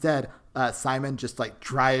 Instead, Simon just like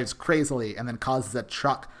drives crazily and then causes a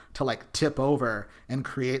truck to like tip over and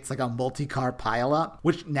creates like a multi-car pileup,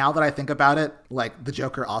 which now that I think about it, like the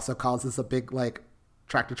Joker also causes a big like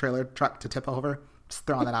tractor trailer truck to tip over. Just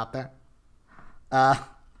throwing that out there.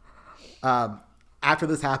 After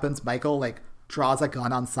this happens, Michael like draws a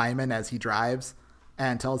gun on Simon as he drives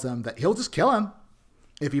and tells him that he'll just kill him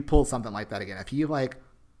if he pulls something like that again. If he like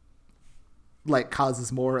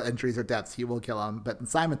causes more injuries or deaths, he will kill him. But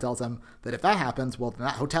Simon tells him that if that happens, well, then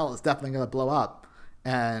that hotel is definitely going to blow up.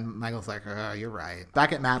 And Michael's like, oh, you're right.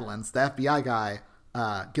 Back at Madeline's, the FBI guy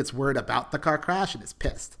gets word about the car crash and is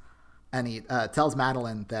pissed. And he tells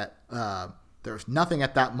Madeline that there's nothing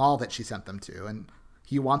at that mall that she sent them to. And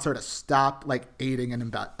he wants her to stop like aiding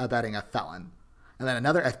and abetting a felon. And then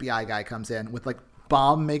another FBI guy comes in with like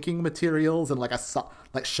bomb making materials and like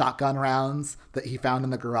like shotgun rounds that he found in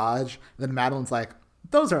the garage. And then Madeline's like,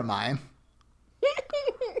 those are mine.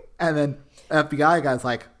 And then FBI guy's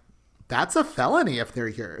like, that's a felony if they're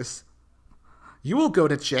yours. You will go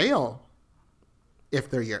to jail if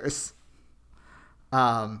they're yours.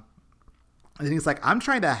 And he's like, I'm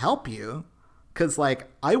trying to help you because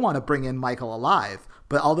like I want to bring in Michael alive,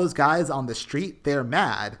 but all those guys on the street, they're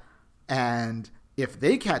mad. And if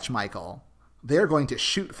they catch Michael, they're going to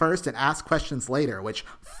shoot first and ask questions later, which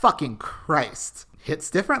fucking Christ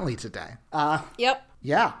hits differently today. Yep.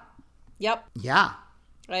 Yeah. Yep. Yeah.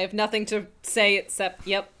 I have nothing to say except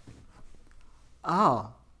yep.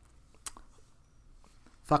 Oh.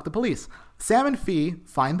 Fuck the police. Sam and Fee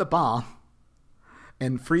find the bomb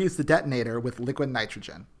and freeze the detonator with liquid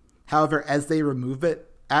nitrogen. However, as they remove it,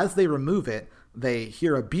 they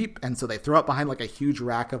hear a beep, and so they throw it behind like a huge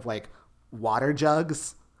rack of like water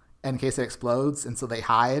jugs in case it explodes, and so they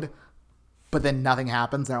hide. But then nothing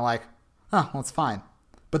happens, and they're like, oh, well, it's fine.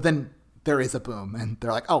 But then there is a boom, and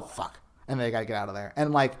they're like, oh, fuck. And they gotta get out of there.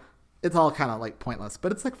 And like, it's all kind of like pointless,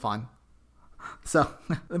 but it's like fun. So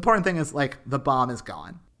the important thing is like the bomb is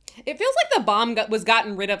gone. It feels like the bomb was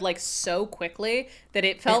gotten rid of like so quickly that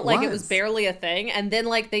it felt like it was barely a thing. And then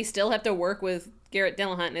like they still have to work with Garrett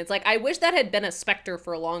Dillahunt. And it's like, I wish that had been a specter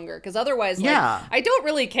for longer. Because otherwise, like, yeah. I don't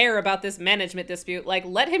really care about this management dispute. Like,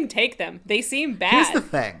 let him take them. They seem bad. Here's the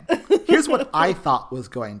thing. Here's what I thought was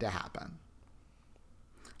going to happen.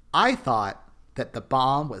 I thought that the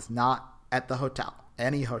bomb was not at the hotel,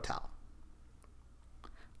 any hotel.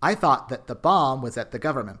 I thought that the bomb was at the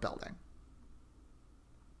government building.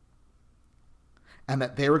 And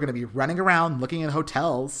that they were going to be running around looking at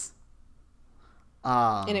hotels.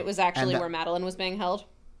 And it was actually where Madeline was being held?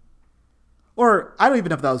 Or I don't even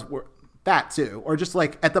know if that was that too. Or just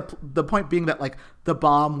like at the point being that like the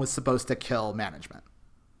bomb was supposed to kill management.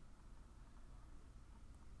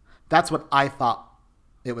 That's what I thought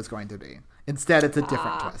it was going to be. Instead, it's a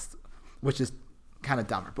different twist, which is kind of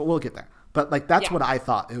dumber. But we'll get there. But like that's what I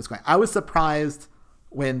thought it was going. I was surprised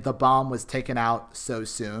when the bomb was taken out so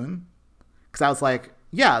soon. Because I was like,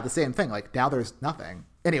 yeah, the same thing. Like, now there's nothing.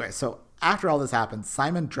 Anyway, so after all this happens,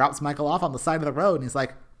 Simon drops Michael off on the side of the road, and he's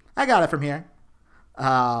like, I got it from here.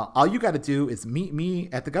 All you got to do is meet me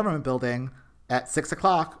at the government building at 6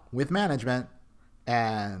 o'clock with management,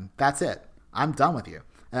 and that's it. I'm done with you.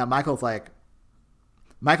 And Michael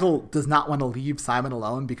does not want to leave Simon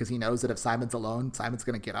alone because he knows that if Simon's alone, Simon's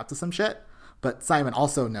going to get up to some shit. But Simon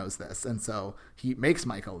also knows this, and so he makes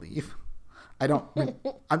Michael leave.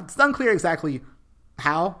 It's unclear exactly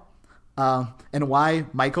how and why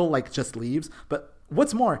Michael like just leaves. But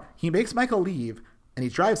what's more, he makes Michael leave and he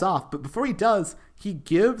drives off. But before he does, he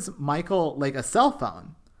gives Michael like a cell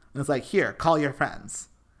phone and it's like, here, call your friends.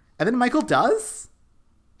 And then Michael does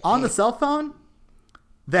on the cell phone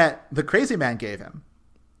that the crazy man gave him.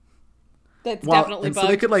 That's definitely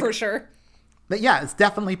bugged for sure. Yeah, it's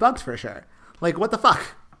definitely bugged for sure. Like, what the fuck?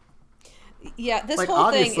 Yeah, this like,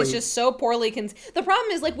 whole thing is just so poorly the problem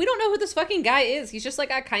is, like, we don't know who this fucking guy is. He's just, like,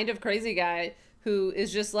 a kind of crazy guy who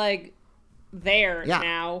is just, like, there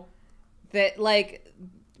now. That, like,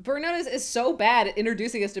 Burnout is so bad at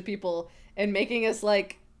introducing us to people and making us,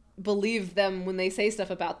 like, believe them when they say stuff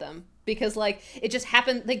about them. Because, like, it just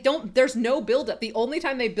happened, like, there's no buildup. The only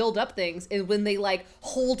time they build up things is when they, like,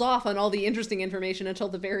 hold off on all the interesting information until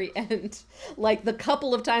the very end. Like, the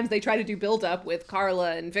couple of times they try to do buildup with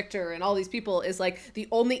Carla and Victor and all these people is, like, the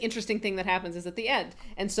only interesting thing that happens is at the end.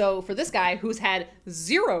 And so, for this guy who's had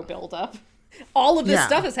zero buildup, all of this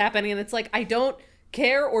stuff is happening, and it's like, I don't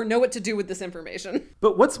care or know what to do with this information.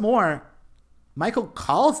 But what's more, Michael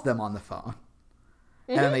calls them on the phone.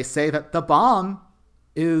 Mm-hmm. And they say that the bomb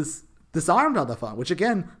is disarmed on the phone, which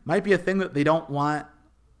again might be a thing that they don't want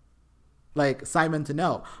like Simon to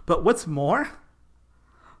know. But what's more,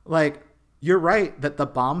 like, you're right that the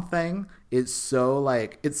bomb thing is so,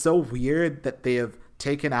 like, it's so weird that they have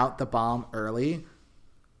taken out the bomb early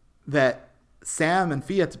that Sam and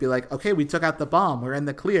Fee have to be like, okay, we took out the bomb, we're in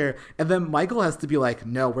the clear. And then Michael has to be like,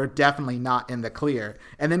 no, we're definitely not in the clear.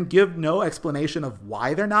 And then give no explanation of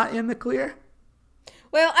why they're not in the clear.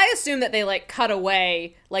 Well, I assume that they, like, cut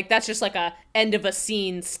away. Like, that's just, like, a end of a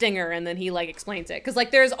scene stinger, and then he, like, explains it. Because,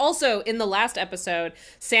 like, there's also, in the last episode,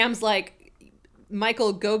 Sam's like,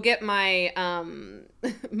 Michael, go get my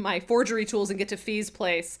my forgery tools and get to Fee's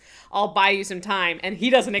place. I'll buy you some time. And he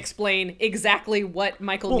doesn't explain exactly what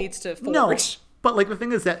Michael needs to forge. No, but, like, the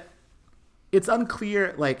thing is that it's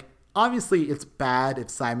unclear. Like, obviously, it's bad if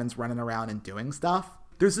Simon's running around and doing stuff.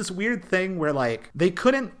 There's this weird thing where, like, they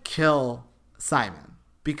couldn't kill Simon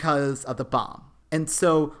because of the bomb. And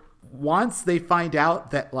so once they find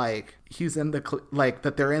out that, like, he's in the, like,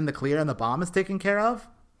 that they're in the clear and the bomb is taken care of,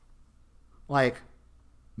 like,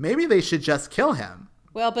 maybe they should just kill him.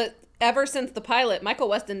 Well, but ever since the pilot, Michael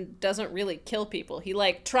Weston doesn't really kill people. He,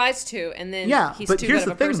 like, tries to, and then he's too good of a person. Yeah, but here's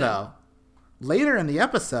the thing, though. Later in the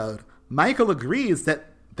episode, Michael agrees that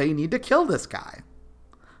they need to kill this guy.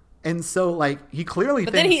 And so, like, he clearly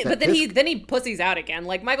thinks But then he pussies out again.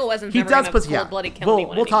 Like, Michael Weston's never going to cold-bloody kill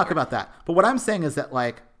anyone We'll talk about that. But what I'm saying is that,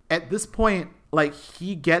 like, at this point, like,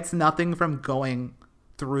 he gets nothing from going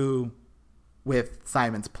through with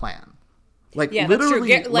Simon's plan. Like, yeah, literally,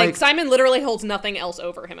 that's true. Like, Simon literally holds nothing else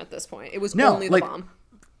over him at this point. It was only the bomb.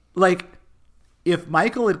 Like, if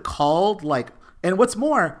Michael had called, like, and what's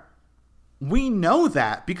more, we know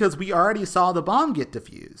that because we already saw the bomb get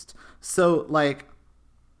defused. So, like,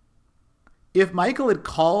 if Michael had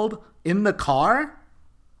called in the car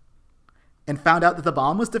and found out that the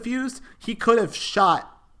bomb was defused, he could have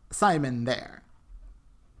shot Simon there.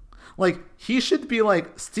 Like, he should be,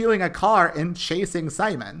 like, stealing a car and chasing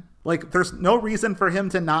Simon. Like, there's no reason for him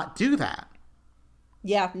to not do that.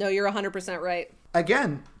 Yeah, no, you're 100% right.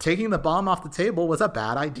 Again, taking the bomb off the table was a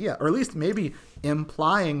bad idea. Or at least maybe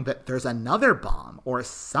implying that there's another bomb or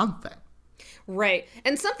something. Right.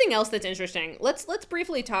 And something else that's interesting. Let's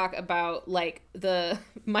briefly talk about, like, the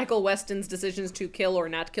Michael Weston's decisions to kill or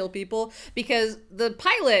not kill people, because the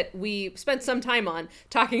pilot we spent some time on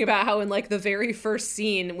talking about how in, like, the very first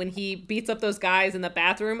scene when he beats up those guys in the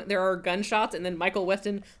bathroom, there are gunshots and then Michael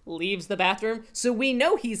Weston leaves the bathroom. So we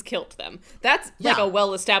know he's killed them. That's like a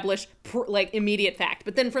well-established, like, immediate fact.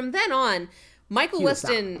 But then from then on, Michael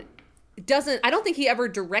Weston I don't think he ever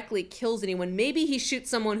directly kills anyone. Maybe he shoots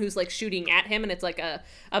someone who's, like, shooting at him, and it's like a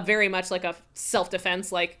very much like a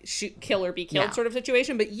self-defense, like, shoot, kill or be killed sort of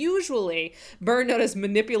situation. But usually Burn Notice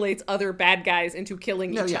manipulates other bad guys into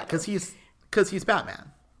killing each other. because he's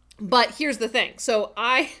Batman. But here's the thing. So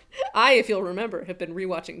I, if you'll remember, have been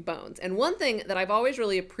rewatching Bones. And one thing that I've always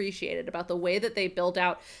really appreciated about the way that they build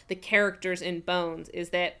out the characters in Bones is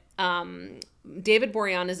that David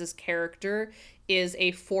Boreanaz's character is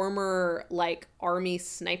a former, like, army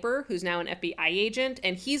sniper who's now an FBI agent,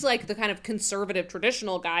 and he's, like, the kind of conservative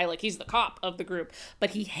traditional guy, like, he's the cop of the group, but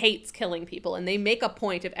he hates killing people. And they make a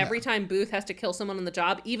point of every time Booth has to kill someone on the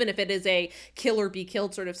job, even if it is a kill or be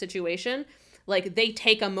killed sort of situation, like, they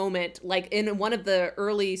take a moment, like, in one of the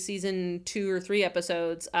early season 2 or 3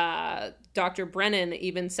 episodes, Dr. Brennan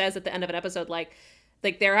even says at the end of an episode, like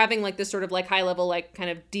they're having, like, this sort of, like, high level, like, kind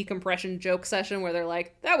of decompression joke session where they're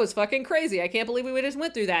like, that was fucking crazy. I can't believe we just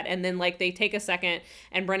went through that. And then, like, they take a second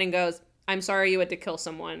and Brennan goes, I'm sorry you had to kill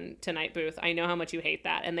someone tonight, Booth. I know how much you hate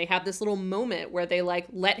that. And they have this little moment where they, like,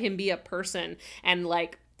 let him be a person and,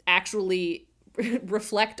 like, actually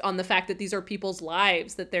reflect on the fact that these are people's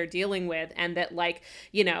lives that they're dealing with, and that, like,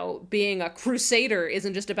 you know, being a crusader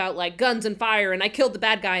isn't just about, like, guns and fire and I killed the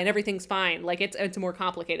bad guy and everything's fine. Like, it's more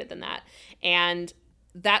complicated than that. And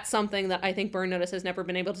that's something that I think Burn Notice has never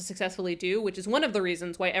been able to successfully do, which is one of the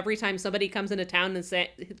reasons why every time somebody comes into town and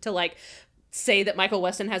say that Michael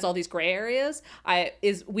Weston has all these gray areas,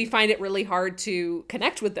 we find it really hard to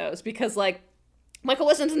connect with those, because, like, Michael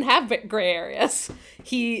Weston doesn't have gray areas.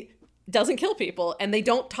 He doesn't kill people, and they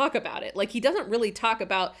don't talk about it. Like, he doesn't really talk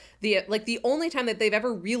about the only time that they've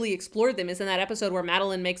ever really explored them is in that episode where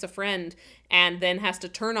Madeline makes a friend and then has to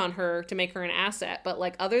turn on her to make her an asset. But,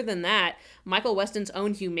 like, other than that, Michael Weston's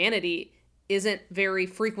own humanity isn't very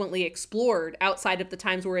frequently explored outside of the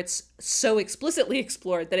times where it's so explicitly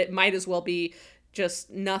explored that it might as well be just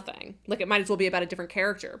nothing. Like, it might as well be about a different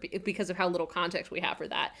character because of how little context we have for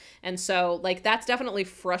that. And so, like, that's definitely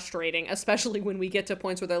frustrating, especially when we get to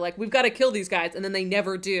points where they're like, we've got to kill these guys, and then they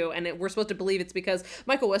never do, and we're supposed to believe it's because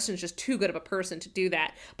Michael Weston's just too good of a person to do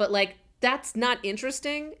that. But, like, that's not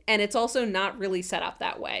interesting, and it's also not really set up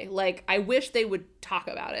that way. Like, I wish they would talk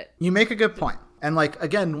about it. You make a good point. And like,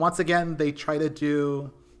 again, once again, they try to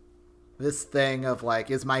do this thing of like,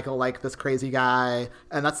 is Michael like this crazy guy?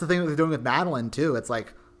 And that's the thing that they're doing with Madeline too. It's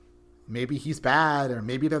like, maybe he's bad or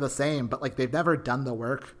maybe they're the same, but like they've never done the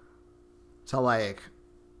work to like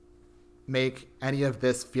make any of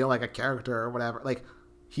this feel like a character or whatever. Like,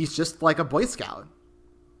 he's just like a Boy Scout.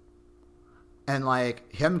 And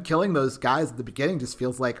like him killing those guys at the beginning just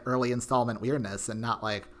feels like early installment weirdness and not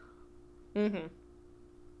like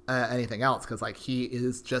anything else, because like he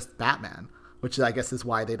is just Batman, which I guess is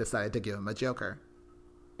why they decided to give him a Joker.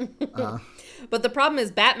 But the problem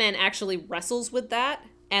is Batman actually wrestles with that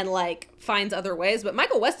and like finds other ways. But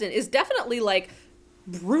Michael Weston is definitely like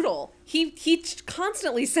brutal. He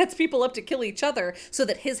constantly sets people up to kill each other so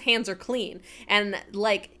that his hands are clean, and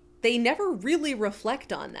like they never really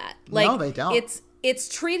reflect on that. Like, no, they don't. It's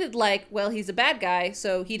treated like, well, he's a bad guy,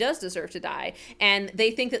 so he does deserve to die. And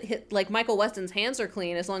they think that, like, Michael Weston's hands are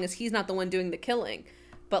clean as long as he's not the one doing the killing.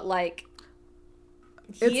 But, like,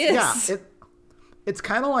 he is. Yeah, it's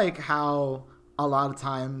kind of like how a lot of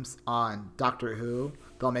times on Doctor Who,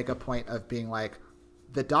 they'll make a point of being like,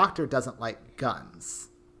 the Doctor doesn't like guns.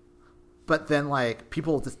 But then, like,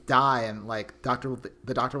 people just die and, like,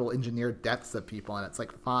 the Doctor will engineer deaths of people, and it's,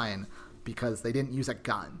 like, fine because they didn't use a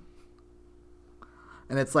gun.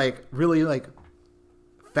 And it's like really like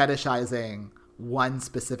fetishizing one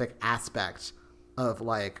specific aspect of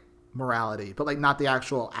like morality, but like not the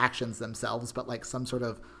actual actions themselves, but like some sort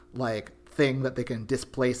of like thing that they can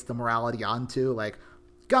displace the morality onto, like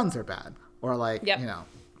guns are bad, or like, you know.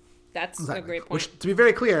 That's a great point. Which, to be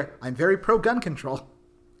very clear, I'm very pro gun control.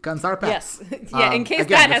 Guns are bad. Yes. Yeah, in case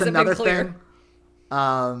again, that hasn't been clear.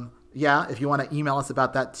 Thing. Yeah, if you want to email us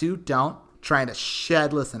about that too, don't. Trying to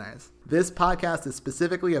shed listeners. This podcast is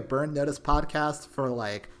specifically a Burn Notice podcast for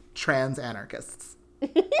like trans anarchists.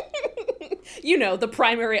 You know, the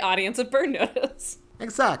primary audience of Burn Notice.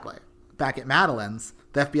 Exactly. Back at Madeline's,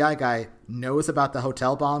 the FBI guy knows about the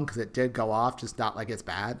hotel bomb because it did go off, just not like it's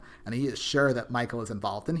bad. And he is sure that Michael is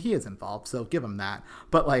involved, and he is involved, so give him that.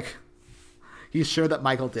 But like, he's sure that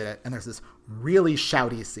Michael did it. And there's this really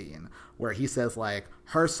shouty scene where he says like,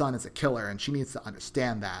 her son is a killer and she needs to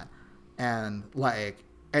understand that. And like,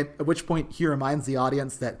 at which point he reminds the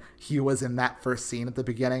audience that he was in that first scene at the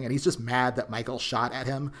beginning, and he's just mad that Michael shot at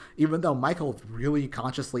him, even though Michael really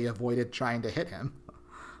consciously avoided trying to hit him,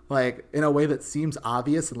 like in a way that seems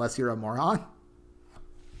obvious unless you're a moron.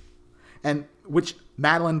 And which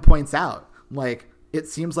Madeline points out, like, it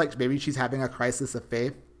seems like maybe she's having a crisis of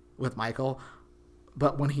faith with Michael,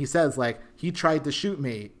 but when he says like, he tried to shoot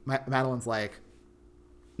me, Madeline's like,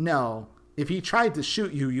 no, if he tried to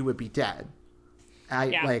shoot you, you would be dead.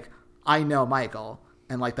 I know Michael,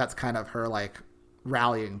 and like that's kind of her like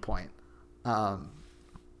rallying point. But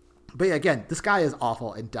yeah, again, this guy is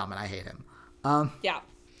awful and dumb, and I hate him.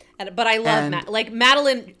 But I love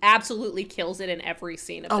Madeline absolutely kills it in every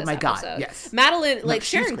scene of this episode. God, yes. Madeline, like,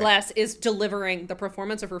 Sharon Glass is delivering the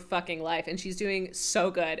performance of her fucking life, and she's doing so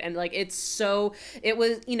good. And like, it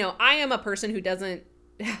was, you know, I am a person who doesn't,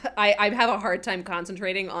 I have a hard time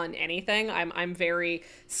concentrating on anything. I'm very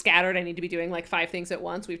scattered. I need to be doing like 5 things at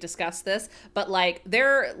once. We've discussed this, but like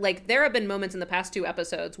there have been moments in the past 2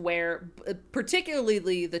 episodes where,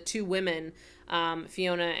 particularly the 2 women,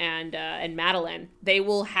 Fiona and Madeline, they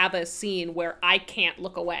will have a scene where I can't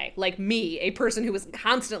look away. Like me, a person who is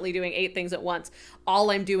constantly doing 8 things at once,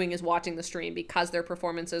 all I'm doing is watching the stream because their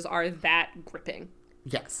performances are that gripping.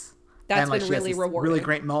 Yes. That's been really rewarding. Really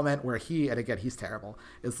great moment where and again, he's terrible,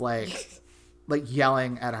 is like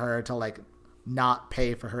yelling at her to like not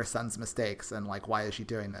pay for her son's mistakes, and like, why is she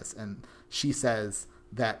doing this? And she says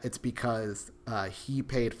that it's because he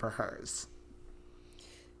paid for hers.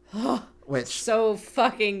 Which so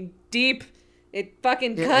fucking deep. It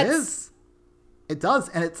fucking cuts. It is. It does,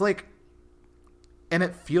 and it's like, and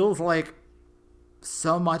it feels like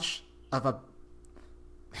so much of a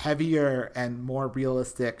heavier and more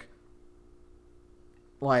realistic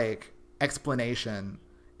like explanation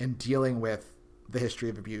in dealing with the history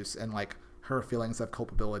of abuse and like her feelings of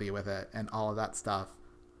culpability with it and all of that stuff,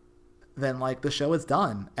 then like the show is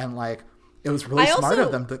done. And like, it was really smart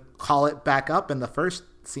of them to call it back up in the first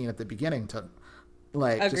scene at the beginning to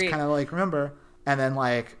like just kind of like remember, and then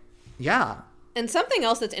like, yeah. And something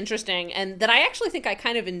else that's interesting and that I actually think I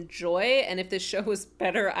kind of enjoy, and if this show was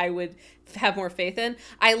better, I would have more faith in.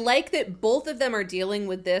 I like that both of them are dealing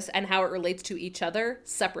with this and how it relates to each other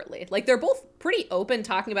separately. Like, they're both pretty open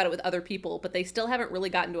talking about it with other people, but they still haven't really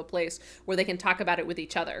gotten to a place where they can talk about it with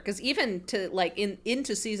each other. Because even to like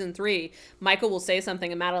into season 3, Michael will say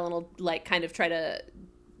something and Madeline will like kind of try to,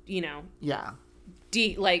 you know,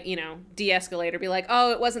 de-escalate or be like,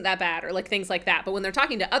 oh, it wasn't that bad, or like things like that. But when they're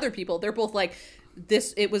talking to other people, they're both like,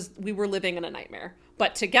 we were living in a nightmare.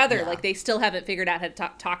 But together, like, they still haven't figured out how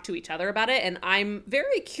to talk to each other about it. And I'm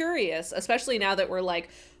very curious, especially now that we're like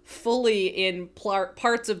fully in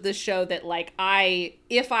parts of this show that, like,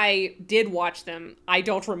 if I did watch them, I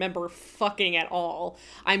don't remember fucking at all.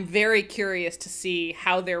 I'm very curious to see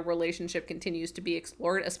how their relationship continues to be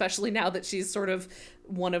explored, especially now that she's sort of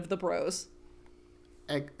one of the bros.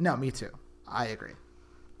 No, me too. I agree.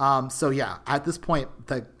 So yeah, at this point,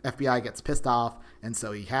 the FBI gets pissed off, and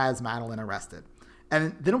so he has Madeline arrested.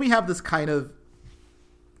 And then we have this kind of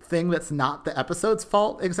thing that's not the episode's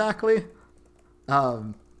fault exactly.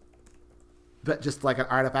 But just like an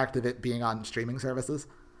artifact of it being on streaming services,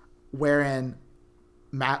 wherein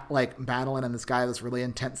Madeline and this guy have this really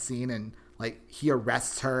intense scene, and like he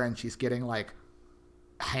arrests her and she's getting like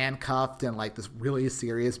handcuffed, and like this really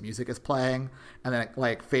serious music is playing, and then it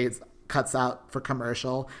like cuts out for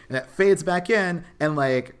commercial, and it fades back in, and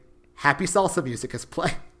like happy salsa music is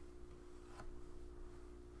playing.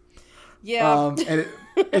 Yeah. And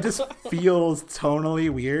it just feels tonally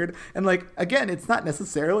weird. And like, again, it's not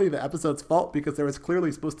necessarily the episode's fault because there was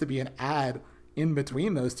clearly supposed to be an ad in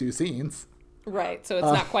between those two scenes. Right. So it's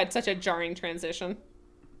not quite such a jarring transition.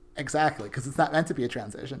 Exactly. Because it's not meant to be a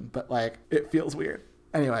transition, but like it feels weird.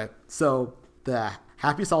 Anyway, so the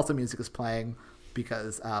happy salsa music is playing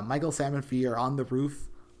because Michael, Sam, and Fee are on the roof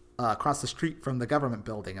across the street from the government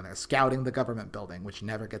building, and they're scouting the government building, which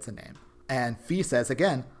never gets a name. And Fee says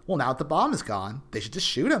again, well, now that the bomb is gone, they should just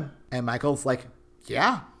shoot him. And Michael's like,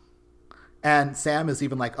 yeah. And Sam is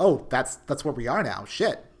even like, oh, that's where we are now.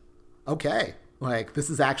 Shit. Okay. Like, this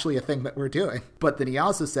is actually a thing that we're doing. But then he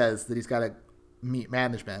also says that he's got to meet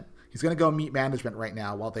management. He's going to go meet management right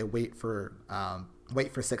now while they wait for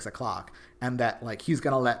 6 o'clock. And that, like, he's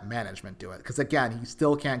going to let management do it. Because, again, he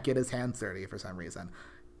still can't get his hands dirty for some reason.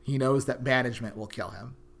 He knows that management will kill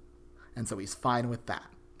him. And so he's fine with that.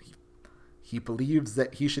 He believes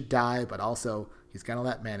that he should die, but also he's going to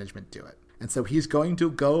let management do it. And so he's going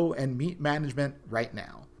to go and meet management right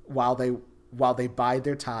now while they bide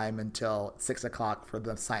their time until 6 o'clock for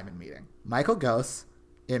the Simon meeting. Michael goes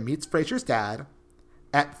and meets Frasier's dad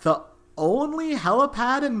at the only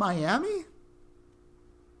helipad in Miami,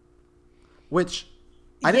 which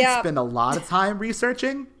I didn't spend a lot of time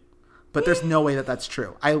researching, but there's no way that that's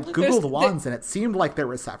true. I Googled ones and it seemed like there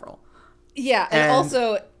were several. Yeah, and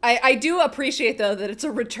also, I do appreciate, though, that it's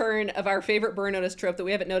a return of our favorite Burn Notice trope that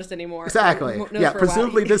we haven't noticed anymore. Exactly. Yeah,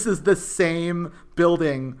 presumably this is the same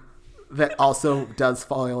building that also does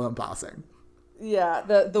foil embossing. Yeah,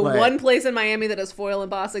 the one place in Miami that does foil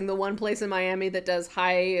embossing, the one place in Miami that does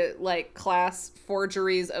high, like, class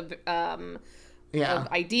forgeries of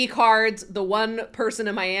ID cards, the one person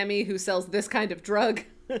in Miami who sells this kind of drug.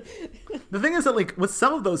 The thing is that, like, with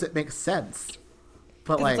some of those, it makes sense.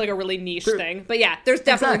 But like, it's like a really niche thing. But yeah, there's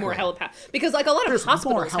definitely more helipad. Because like a lot of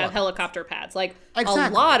hospitals have helicopter pads. Like a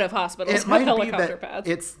lot of hospitals have helicopter pads.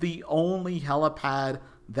 It's the only helipad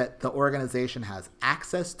that the organization has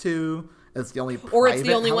access to. It's the only private Or it's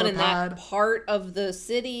the only helipad. One in that part of the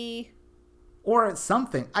city. Or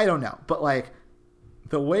something. I don't know. But like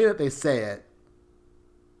the way that they say it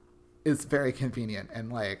is very convenient,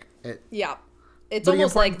 and like it. Yeah. It's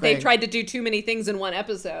almost like they tried to do too many things in one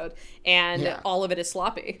episode, and all of it is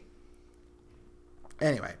sloppy.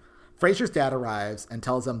 Anyway, Frasier's dad arrives and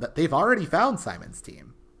tells them that they've already found Simon's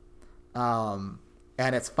team. And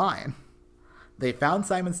it's fine. They found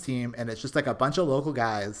Simon's team, and it's just like a bunch of local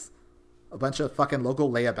guys, a bunch of fucking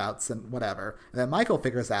local layabouts and whatever. And then Michael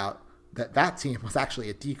figures out that team was actually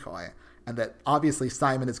a decoy, and that obviously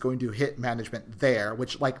Simon is going to hit management there,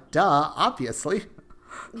 which, like, duh, obviously.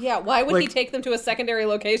 Yeah, why would he take them to a secondary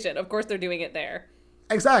location? Of course they're doing it there.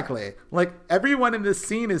 Exactly. Like, everyone in this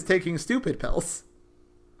scene is taking stupid pills.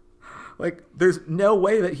 Like, there's no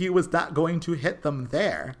way that he was not going to hit them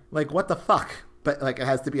there. Like, what the fuck? But, like, it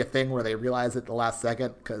has to be a thing where they realize it at the last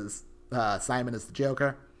second because Simon is the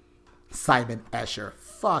Joker. Simon Escher.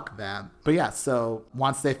 Fuck them. But yeah, so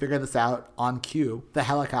once they figure this out, on cue, the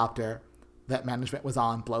helicopter that management was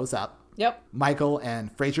on blows up. Yep. Michael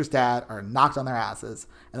and Frasier's dad are knocked on their asses,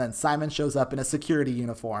 and then Simon shows up in a security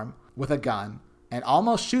uniform with a gun and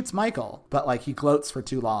almost shoots Michael, but like he gloats for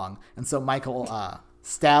too long, and so Michael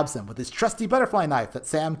stabs him with his trusty butterfly knife that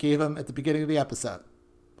Sam gave him at the beginning of the episode.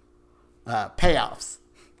 Payoffs.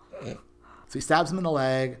 So he stabs him in the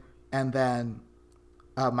leg, and then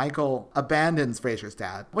Michael abandons Frasier's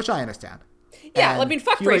dad, which I understand. Yeah, I mean,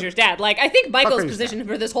 fuck Frasier's dad. Like, I think Michael's position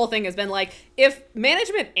for this whole thing has been like, if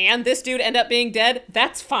management and this dude end up being dead,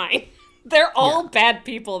 that's fine. They're all bad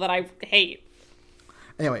people that I hate.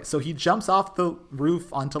 Anyway, so he jumps off the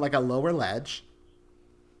roof onto like a lower ledge.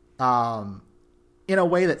 In a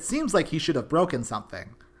way that seems like he should have broken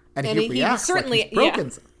something. And he reacts certainly, like he's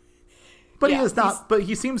broken. Yeah. But he is not. But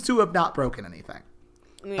he seems to have not broken anything.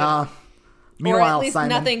 Yeah. Meanwhile, or at least Simon,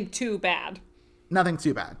 nothing too bad. Nothing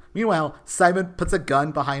too bad. Meanwhile, Simon puts a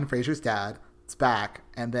gun behind Frasier's dad's back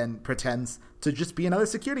and then pretends to just be another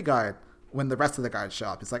security guard when the rest of the guards show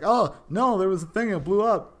up. He's like, "Oh no, there was a thing that blew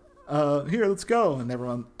up. Here, let's go." And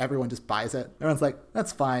everyone just buys it. Everyone's like,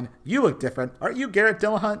 "That's fine. You look different. Aren't you Garrett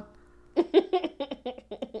Dillahunt?" Is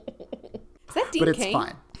that Dean But it's Cain?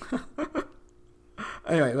 fine.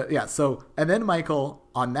 Anyway, but yeah, so, and then Michael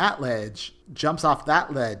on that ledge jumps off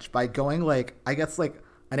that ledge by going like, I guess like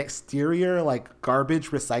an exterior like garbage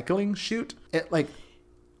recycling chute.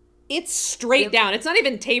 It's straight down. It's not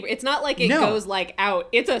even taper. It's not like it goes like out.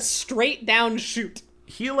 It's a straight down chute.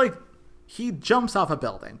 He jumps off a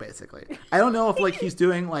building basically. I don't know if like he's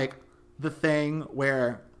doing like the thing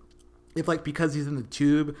where if like because he's in the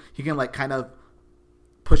tube, he can like kind of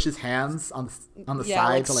push his hands on the side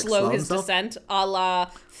like to like slow his himself. descent, a la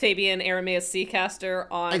Fabian Arameus Seacaster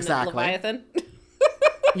on Leviathan.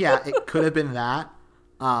 Yeah, it could have been that,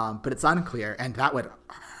 but it's unclear, and that would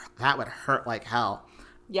hurt like hell.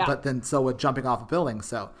 Yeah. But then so would jumping off a building.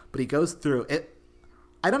 So, but he goes through it.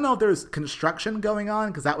 I don't know if there's construction going on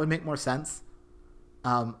because that would make more sense,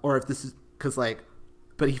 or if this is because like,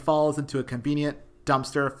 but he falls into a convenient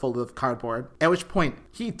dumpster full of cardboard, at which point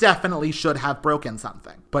he definitely should have broken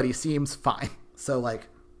something, but he seems fine. So like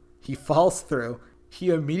he falls through,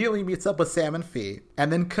 he immediately meets up with Sam and Fee,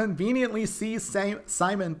 and then conveniently sees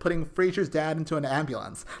Simon putting Frasier's dad into an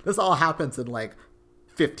ambulance. This all happens in like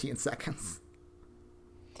 15 seconds.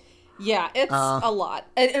 Yeah, it's a lot.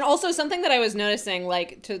 And also something that I was noticing,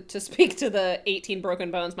 like to speak to the 18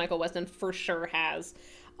 broken bones Michael Weston for sure has,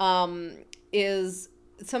 is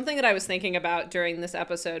something that I was thinking about during this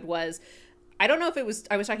episode was, I don't know if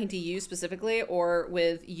I was talking to you specifically or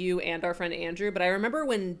with you and our friend Andrew, but I remember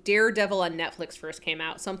when Daredevil on Netflix first came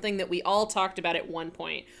out, something that we all talked about at one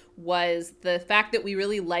point was the fact that we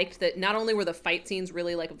really liked that not only were the fight scenes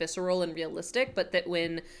really like visceral and realistic, but that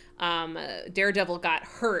when Daredevil got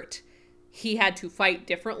hurt, he had to fight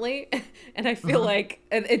differently. And I feel like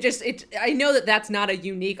I know that that's not a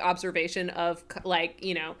unique observation of like,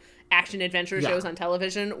 you know, action adventure shows on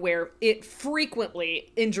television where it frequently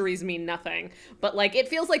injuries mean nothing, but like it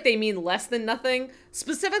feels like they mean less than nothing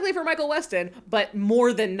specifically for Michael Weston, but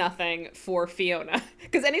more than nothing for Fiona.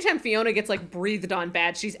 Because anytime Fiona gets like breathed on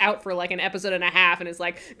bad, she's out for like an episode and a half and is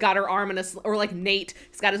like got her arm in a, or like Nate,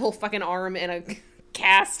 he's got his whole fucking arm in a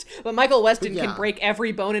cast, but Michael Weston can break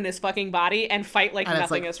every bone in his fucking body and fight like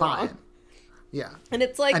nothing is wrong. Yeah. And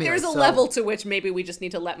it's like, there's a level to which maybe we just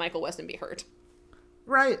need to let Michael Weston be hurt.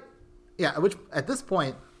 Right. Yeah, which at this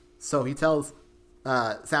point, so he tells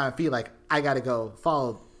Sam and Fee, like, I gotta go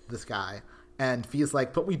follow this guy. And Fee's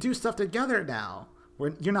like, but we do stuff together now.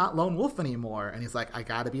 You're not Lone Wolf anymore. And he's like, I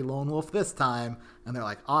gotta be Lone Wolf this time. And they're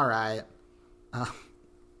like, all right.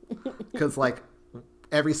 Because, like,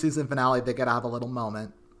 every season finale, they gotta have a little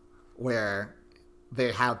moment where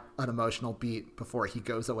they have an emotional beat before he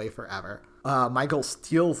goes away forever. Michael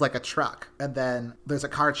steals like a truck, and then there's a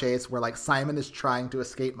car chase where like Simon is trying to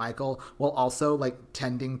escape Michael while also like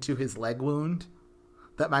tending to his leg wound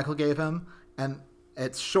that Michael gave him, and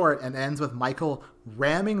it's short and ends with Michael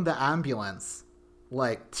ramming the ambulance,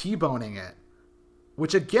 like T-boning it,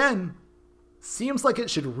 which again seems like it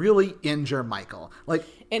should really injure Michael. Like,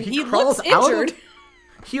 and he looks injured.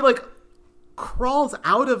 He like crawls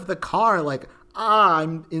out of the car like,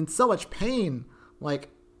 I'm in so much pain, like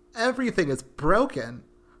everything is broken.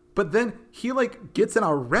 But then he like gets in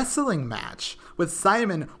a wrestling match with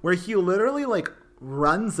Simon where he literally like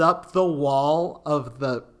runs up the wall of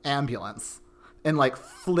the ambulance and like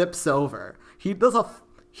flips over. He does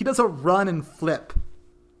a run and flip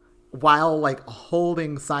while like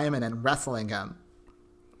holding Simon and wrestling him,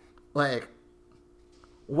 like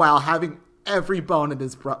while having every bone in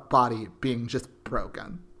his body being just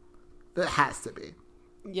broken. That has to be.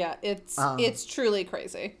 Yeah, it's truly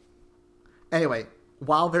crazy. Anyway,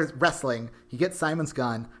 while they're wrestling, he gets Simon's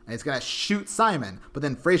gun and he's gonna shoot Simon. But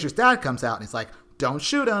then Frasier's dad comes out and he's like, don't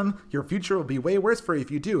shoot him. Your future will be way worse for you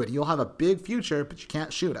if you do it. You'll have a big future, but you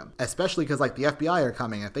can't shoot him. Especially because like the FBI are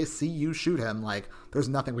coming. If they see you shoot him, like there's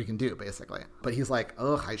nothing we can do basically. But he's like,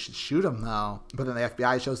 ugh, I should shoot him though. But then the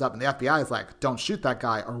FBI shows up and the FBI is like, don't shoot that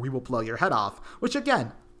guy or we will blow your head off. Which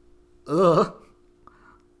again, ugh.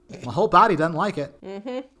 My whole body doesn't like it.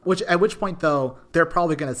 Mm-hmm. At which point, though, they're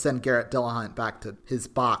probably going to send Garrett Dillahunt back to his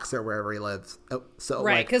box or wherever he lives. So,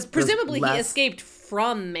 right, because presumably he escaped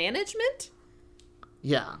from management?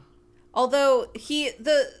 Yeah. Although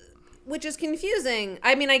which is confusing.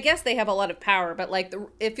 I mean, I guess they have a lot of power, but like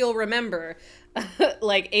if you'll remember,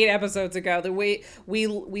 like 8 episodes ago, the way we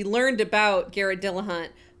learned about Garrett Dillahunt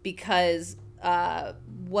because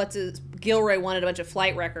Gilroy wanted a bunch of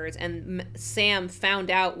flight records, and Sam found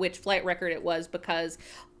out which flight record it was because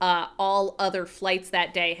all other flights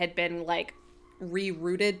that day had been like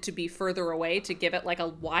rerouted to be further away to give it like a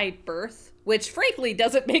wide berth, which frankly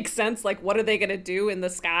doesn't make sense. Like, what are they going to do in the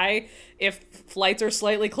sky if flights are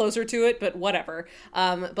slightly closer to it? But whatever.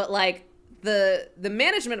 But like the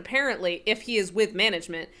management, apparently, if he is with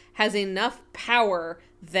management, has enough power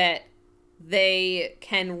that they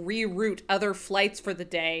can reroute other flights for the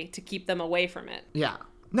day to keep them away from it. Yeah.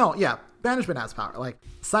 No, yeah. Management has power. Like,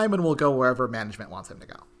 Simon will go wherever management wants him to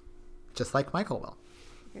go. Just like Michael will.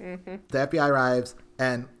 Mm-hmm. The FBI arrives,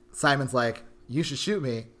 and Simon's like, you should shoot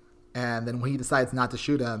me. And then when he decides not to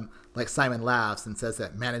shoot him, like, Simon laughs and says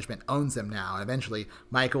that management owns him now. And eventually,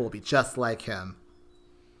 Michael will be just like him.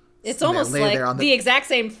 It's almost like the exact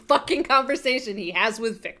same fucking conversation he has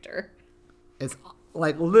with Victor. It's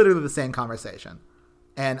like literally the same conversation.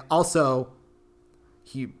 And also,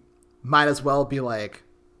 he might as well be like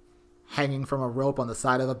hanging from a rope on the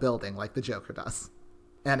side of a building like the Joker does.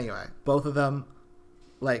 Anyway, both of them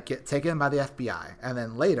like get taken by the FBI. And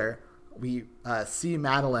then later, we see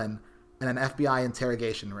Madeline in an FBI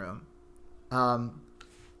interrogation room.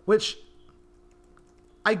 Which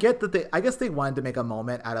I get that I guess they wanted to make a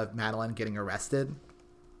moment out of Madeline getting arrested.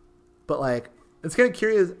 But like, it's kind of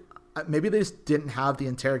curious. Maybe they just didn't have the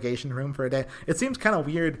interrogation room for a day. It seems kind of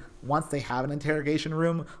weird once they have an interrogation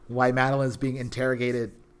room, why Madeline is being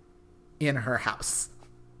interrogated in her house.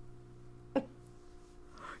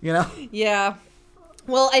 You know? Yeah.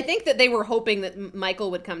 Well, I think that they were hoping that Michael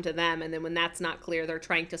would come to them, and then when that's not clear, they're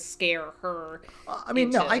trying to scare her. I mean,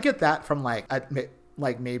 no, I get that from like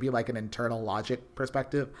maybe like an internal logic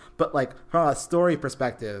perspective, but like from a story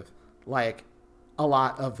perspective, like a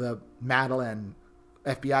lot of the Madeline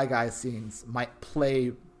FBI guys scenes might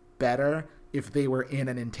play better if they were in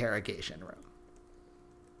an interrogation room.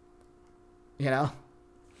 You know?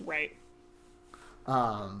 Right.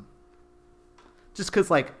 Just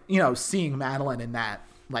because, like, you know, seeing Madeline in that,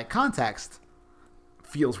 like, context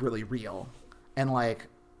feels really real. And, like,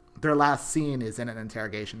 their last scene is in an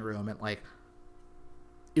interrogation room, and, like,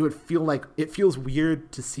 it would feel like, it feels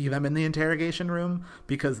weird to see them in the interrogation room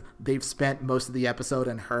because they've spent most of the episode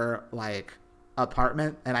in her, like,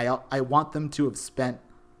 apartment, and I want them to have spent,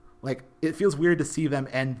 like, it feels weird to see them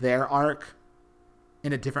end their arc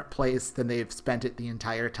in a different place than they've spent it the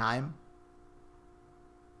entire time.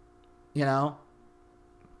 You know?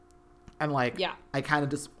 And like, yeah.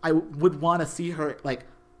 I would want to see her, like,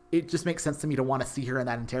 it just makes sense to me to want to see her in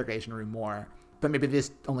that interrogation room more. But maybe they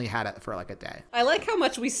just only had it for like a day. I like how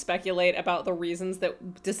much we speculate about the reasons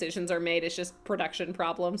that decisions are made. It's just production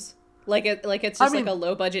problems. It's just like a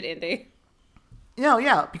low budget indie. You know,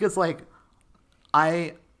 yeah, because like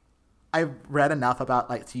I've read enough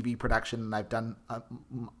about like TV production, and I've done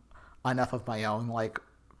enough of my own like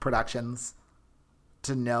productions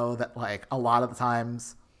to know that like a lot of the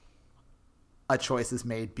times a choice is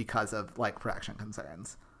made because of like production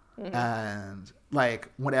concerns. Mm-hmm. And like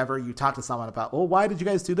whenever you talk to someone about, well, why did you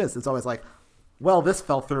guys do this? It's always like, well, this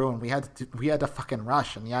fell through and we had to fucking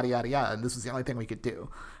rush and yada yada yada, and this was the only thing we could do.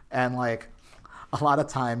 And like a lot of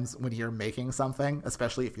times when you're making something,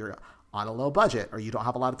 especially if you're on a low budget or you don't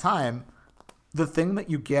have a lot of time, the thing that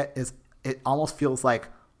you get is, it almost feels like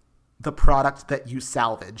the product that you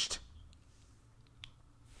salvaged.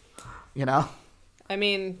 You know? I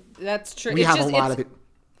mean, that's true. We have a lot of it.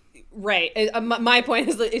 Right. My point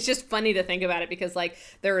is that it's just funny to think about it because, like,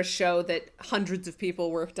 they're a show that hundreds of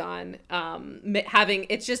people worked on.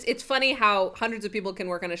 It's funny how hundreds of people can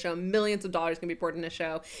work on a show, millions of dollars can be poured in a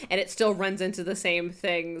show, and it still runs into the same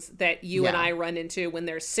things that you and I run into when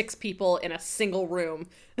there's 6 people in a single room.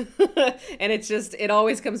 And it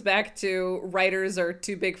always comes back to writers are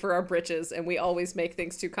too big for our britches, and we always make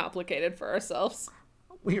things too complicated for ourselves.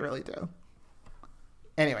 We really do.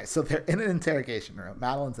 Anyway, so they're in an interrogation room.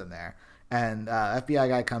 Madeline's in there. And FBI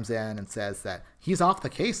guy comes in and says that he's off the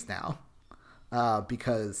case now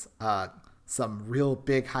because some real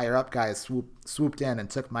big higher-up guys swooped in and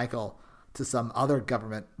took Michael to some other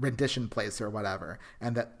government rendition place or whatever.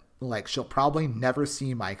 And that, like, she'll probably never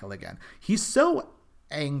see Michael again. He's so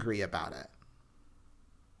angry about it.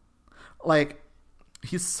 Like,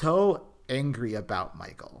 he's so angry about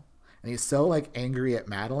Michael. And he's so, like, angry at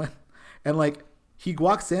Madeline. And, like, he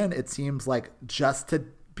walks in, it seems like, just to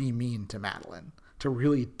be mean to Madeline, to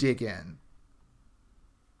really dig in.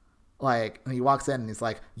 Like, and he walks in and he's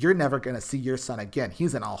like, "You're never going to see your son again.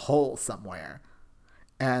 He's in a hole somewhere."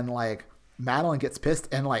 And like Madeline gets pissed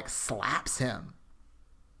and like slaps him.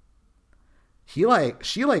 She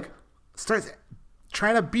like starts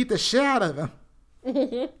trying to beat the shit out of him.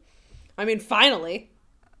 I mean, finally.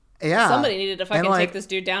 Yeah. Somebody needed to fucking like, take this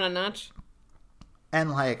dude down a notch.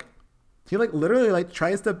 And like he like literally like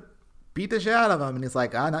tries to beat the shit out of him, and he's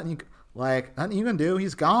like, nothing you can do.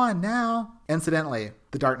 He's gone now. Incidentally,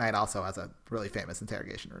 The Dark Knight also has a really famous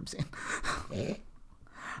interrogation room scene.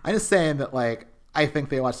 I'm just saying that like I think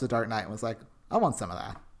they watched The Dark Knight and was like, I want some of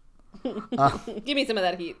that. Give me some of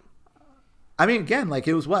that heat. I mean, again, like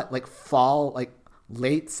it was what, like fall, like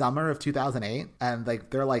late summer of 2008, and like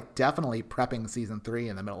they're like definitely prepping season 3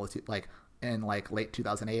 in the middle of like in like late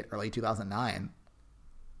 2008, early 2009.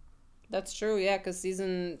 That's true, yeah, because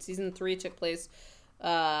season 3 took place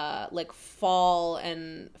like fall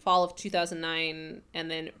of 2009,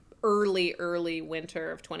 and then early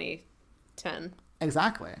winter of 2010.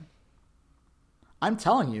 Exactly. I'm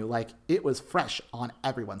telling you, like it was fresh on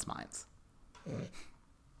everyone's minds.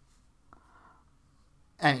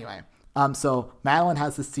 Anyway, so Madeline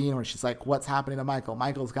has this scene where she's like, "What's happening to Michael?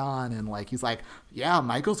 Michael's gone," and like he's like, "Yeah,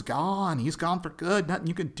 Michael's gone. He's gone for good. Nothing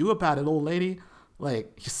you can do about it, old lady."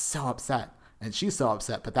 Like he's so upset, and she's so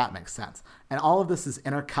upset, but that makes sense. And all of this is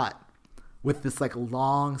intercut with this like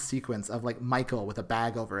long sequence of like Michael with a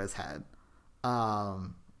bag over his head, but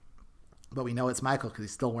we know it's Michael because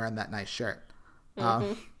he's still wearing that nice shirt.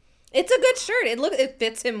 It's a good shirt. It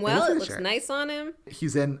fits him well. It looks shirt. nice on him.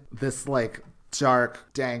 He's in this like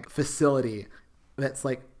dark, dank facility that's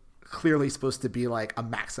like clearly supposed to be like a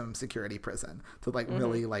maximum security prison to like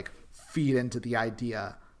really like feed into the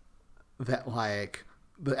idea that like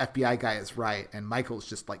the FBI guy is right and Michael's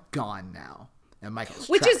just like gone now, and Michael's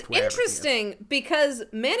which is trapped interesting because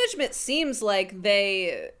management seems like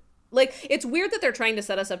they like, it's weird that they're trying to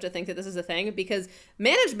set us up to think that this is a thing, because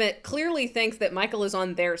management clearly thinks that Michael is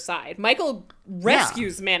on their side. Michael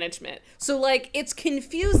rescues management. So, like, it's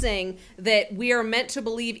confusing that we are meant to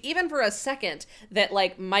believe, even for a second, that,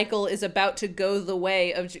 like, Michael is about to go the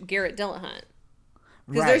way of Garrett Dillahunt.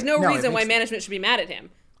 Because there's no reason why management should be mad at him.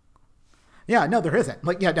 Yeah, no, there isn't.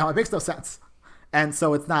 Like, yeah, no, it makes no sense. And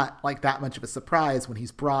so it's not, like, that much of a surprise when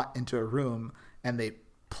he's brought into a room and they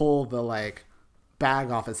pull the, like,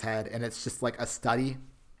 bag off his head and it's just like a study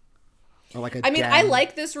or like a den. I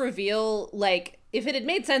like this reveal. Like, if it had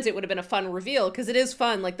made sense, it would have been a fun reveal, because it is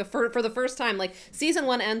fun. Like, for the first time, like, season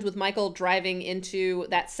 1 ends with Michael driving into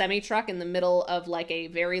that semi-truck in the middle of like a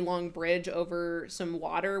very long bridge over some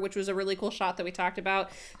water, which was a really cool shot that we talked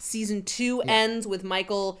about. Season 2 ends with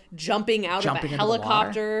Michael jumping out of a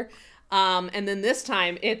helicopter. And then this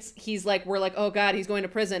time he's like, we're like, oh God, he's going to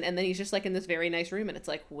prison. And then he's just like in this very nice room, and it's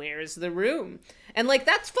like, where's the room? And like,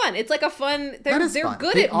 that's fun. It's like a fun, they're fun.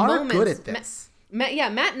 Good at moments. Good at this.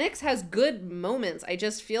 Matt Nix has good moments. I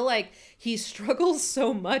just feel like he struggles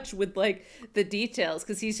so much with like the details,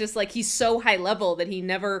 because he's just like, he's so high level that he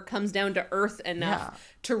never comes down to earth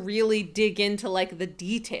enough to really dig into like the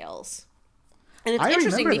details. And it's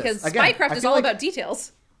interesting because Spycraft is all about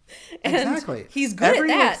details. And exactly. He's good at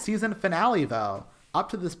that. Every season finale, though, up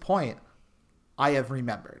to this point, I have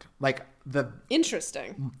remembered. Like, the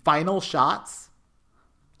final shots,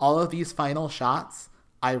 all of these final shots,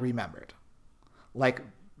 I remembered. Like,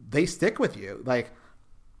 they stick with you. Like,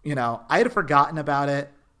 you know, I had forgotten about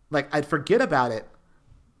it. Like, I'd forget about it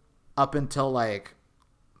up until, like,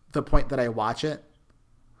 the point that I watch it.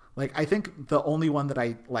 Like, I think the only one that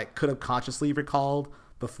I, like, could have consciously recalled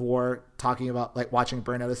before talking about like watching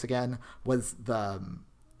Burn Notice again was the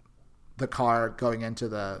car going into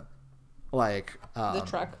the like the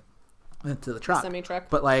truck, into the truck,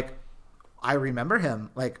 semi-truck. But like I remember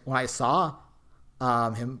him, like when I saw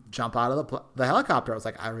him jump out of the helicopter, I was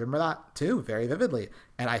like, I remember that too very vividly.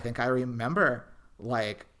 And I think I remember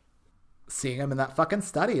like seeing him in that fucking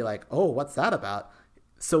study, like, oh, what's that about?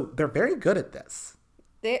 So they're very good at this.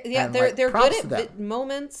 They're good at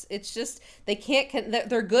moments. It's just they can't.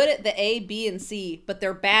 They're good at the A, B, and C, but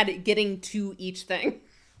they're bad at getting to each thing.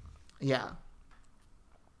 Yeah.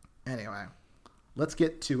 Anyway, let's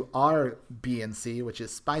get to our B and C, which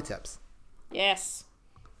is spy tips. Yes.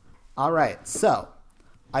 All right. So,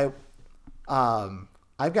 I've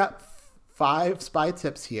got 5 spy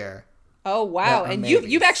tips here. Oh wow! And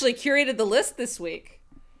you've actually curated the list this week.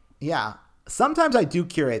 Yeah. Sometimes I do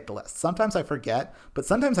curate the list. Sometimes I forget, but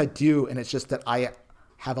sometimes I do, and it's just that I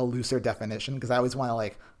have a looser definition because I always want to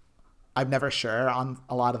like, I'm never sure on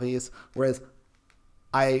a lot of these. Whereas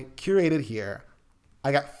I curated here,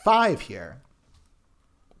 I got 5 here.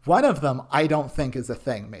 One of them I don't think is a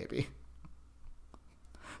thing, maybe.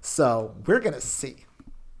 So we're going to see.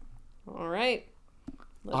 All right.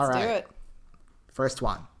 Let's All right. do it. First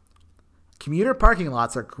one. Commuter parking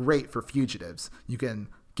lots are great for fugitives. You can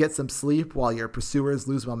get some sleep while your pursuers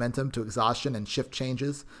lose momentum to exhaustion and shift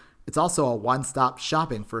changes. It's also a one-stop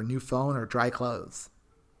shopping for a new phone or dry clothes.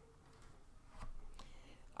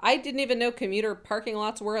 I didn't even know commuter parking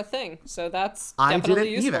lots were a thing, so that's I definitely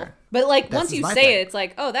didn't useful. either. But like This once is you my say thing. it, it's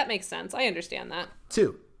like, oh, that makes sense. I understand that.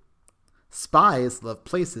 2. Spies love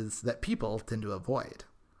places that people tend to avoid.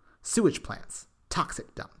 Sewage plants,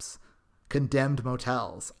 toxic dumps, condemned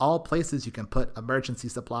motels, all places you can put emergency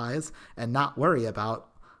supplies and not worry about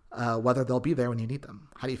whether they'll be there when you need them.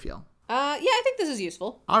 How do you feel? Yeah, I think this is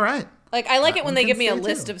useful. All right. Like I like it when one they can give me a say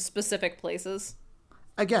list too. of specific places.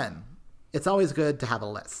 Again, it's always good to have a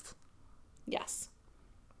list. Yes.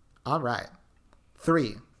 All right.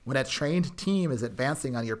 3. When a trained team is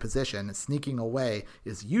advancing on your position, sneaking away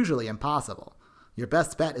is usually impossible. Your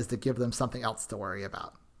best bet is to give them something else to worry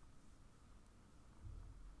about.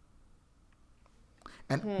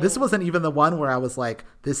 And this wasn't even the one where I was like,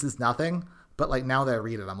 this is nothing. But like now that I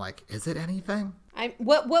read it, I'm like, is it anything?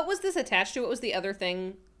 What was this attached to? What was the other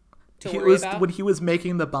thing to He worry was about? when he was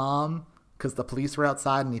making the bomb because the police were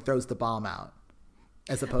outside and he throws the bomb out.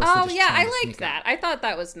 As opposed to Oh just yeah, trying I to liked sneak that. out. I thought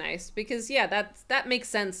that was nice because yeah, that makes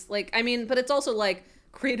sense. Like I mean, but it's also like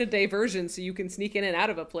create a diversion so you can sneak in and out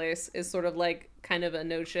of a place is sort of like kind of a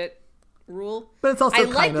no shit rule. But it's also I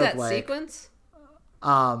kind like of that like sequence.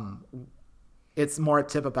 It's more a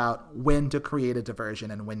tip about when to create a diversion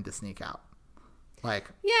and when to sneak out. Like,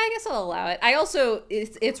 Yeah, I guess I'll allow it. I also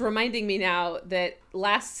it's reminding me now that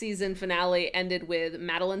last season finale ended with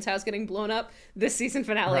Madeline's house getting blown up. This season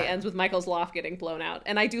finale Right. ends with Michael's loft getting blown out,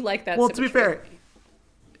 and I do like that. well, to be symmetry. fair,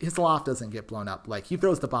 his loft doesn't get blown up. Like, he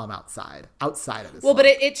throws the bomb outside of his Well, loft. but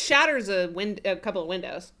it shatters a couple of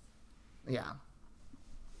windows. Yeah.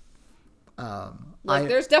 Like,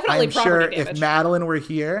 there's definitely I'm property sure damage. if Madeline were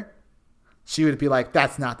here, she would be like,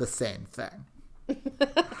 that's not the same thing.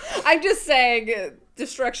 I'm just saying,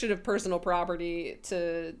 destruction of personal property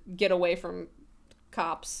to get away from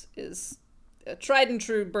cops is a tried and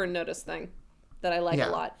true burn notice thing that I like Yeah.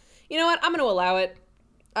 a lot. You know what? I'm going to allow it.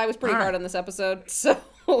 I was pretty All right. hard on this episode, so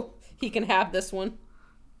he can have this one.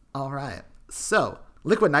 All right. So,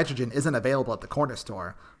 liquid nitrogen isn't available at the corner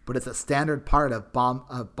store, but it's a standard part of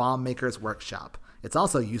bomb maker's workshop. It's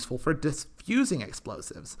also useful for diffusing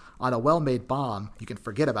explosives. On a well-made bomb, you can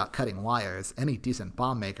forget about cutting wires. Any decent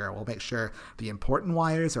bomb maker will make sure the important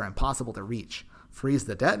wires are impossible to reach. Freeze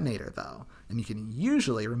the detonator, though, and you can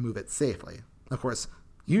usually remove it safely. Of course,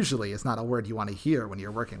 usually is not a word you want to hear when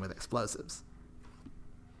you're working with explosives.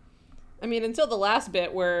 I mean, until the last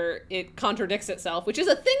bit where it contradicts itself, which is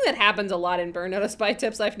a thing that happens a lot in Burn Notice by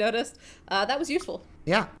Tips, I've noticed. That was useful.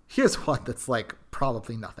 Yeah, here's one that's like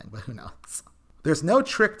probably nothing, but who knows. There's no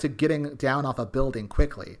trick to getting down off a building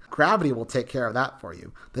quickly. Gravity will take care of that for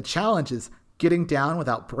you. The challenge is getting down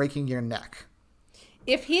without breaking your neck.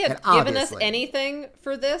 If he had And given us obviously- anything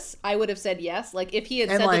for this, I would have said yes. Like, if he had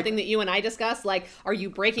And, said the like- thing that you and I discussed, like, are you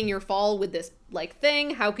breaking your fall with this, like, thing?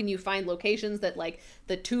 How can you find locations that, like,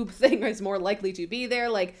 the tube thing is more likely to be there?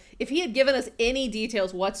 Like, if he had given us any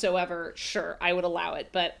details whatsoever, sure, I would allow it.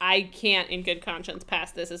 But I can't, in good conscience,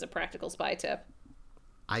 pass this as a practical spy tip.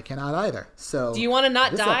 I cannot either. So Do you want to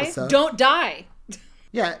not this die? episode- Don't die.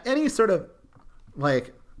 Yeah, any sort of,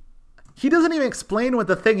 like, he doesn't even explain what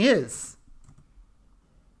the thing is.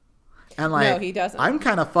 And like, No, he doesn't. I'm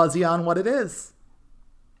kind of fuzzy on what it is.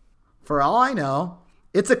 For all I know,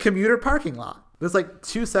 it's a commuter parking lot. There's like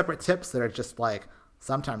 2 separate tips that are just like,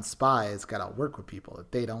 sometimes spies gotta work with people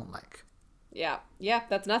that they don't like. Yeah,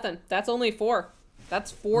 that's nothing. That's only 4.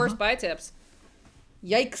 That's 4 spy tips.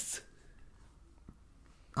 Yikes.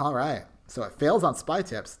 All right. So it fails on spy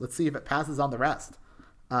tips. Let's see if it passes on the rest.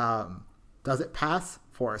 Does it pass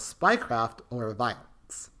for spycraft or violence?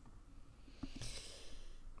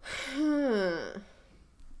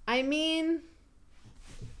 I mean,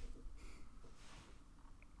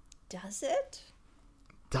 does it?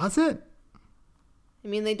 Does it? I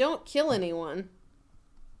mean, they don't kill anyone.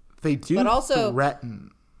 They do But also-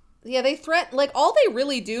 threaten. Yeah, they threaten, like, all they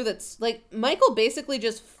really do that's, like, Michael basically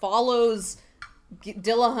just follows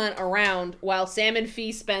Dillahunt around while Sam and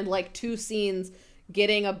Fee spend, like, 2 scenes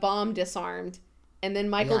getting a bomb disarmed. And then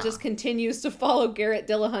Michael Yeah. just continues to follow Garrett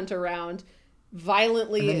Dillahunt around, And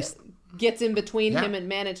violently then he's- gets in between Yeah. him and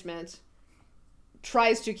management,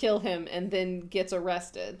 tries to kill him, and then gets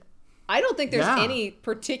arrested. I don't think there's Yeah. any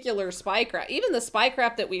particular spycraft. Even the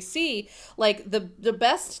spycraft that we see, like, the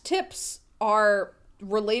best tips are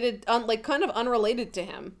related, like, kind of unrelated to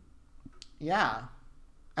him. Yeah.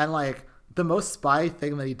 And like, the most spy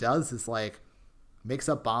thing that he does is like makes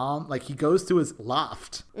a bomb. Like he goes to his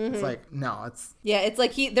loft. It's like, no, it's Yeah, it's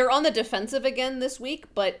like they're on the defensive again this week,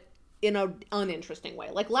 but in an uninteresting way.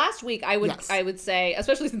 Like last week, I would say,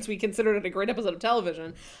 especially since we considered it a great episode of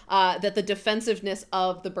television, that the defensiveness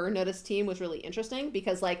of the Burn Notice team was really interesting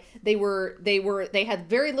because like they had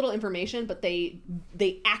very little information, but they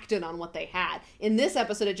acted on what they had. In this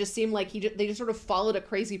episode, it just seemed like they just sort of followed a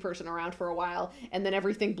crazy person around for a while, and then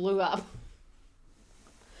everything blew up.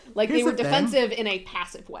 Like they were defensive in a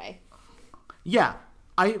passive way. Yeah,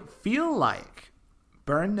 I feel like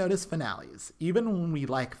Burn Notice finales, even when we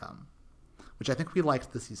like them, which I think we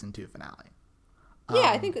liked the season 2 finale.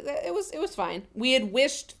 Yeah, I think it was fine. We had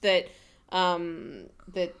wished that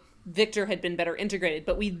that Victor had been better integrated,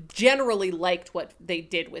 but we generally liked what they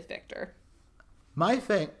did with Victor.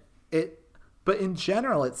 But in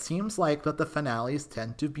general, it seems like that the finales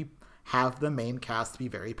tend to have the main cast be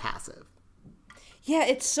very passive. Yeah,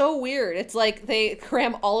 it's so weird. It's like they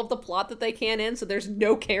cram all of the plot that they can in, so there's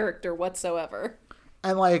no character whatsoever.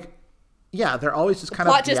 And like, yeah, they're always just kind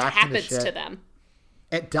of reacting to shit. Plot just happens to them.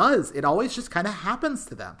 It does. It always just kind of happens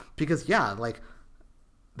to them because yeah, like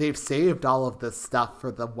they've saved all of this stuff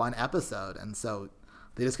for the one episode, and so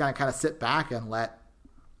they just gotta kind of sit back and let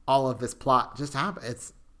all of this plot just happen.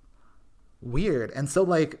 It's weird, and so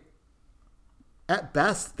like at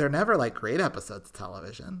best, they're never like great episodes of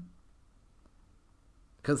television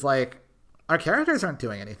because like our characters aren't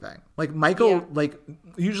doing anything. Like Michael, like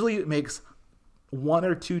usually makes one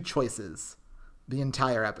or two choices the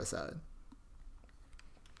entire episode.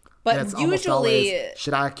 But usually, always,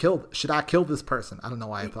 should I kill this person? I don't know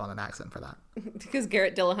why I put on an accent for that. Because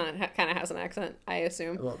Garrett Dillahunt kind of has an accent, I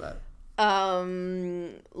assume. A little bit.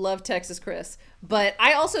 Love Texas Chris. But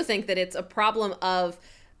I also think that it's a problem of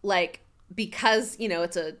like, because, you know,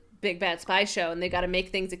 it's a big bad spy show and they got to make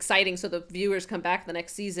things exciting so the viewers come back the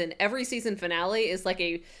next season. Every season finale is like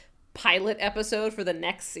a pilot episode for the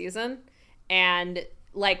next season. And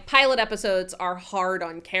like pilot episodes are hard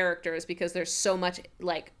on characters because there's so much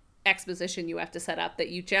like exposition you have to set up that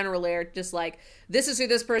you generally are just like, this is who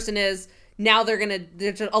this person is. Now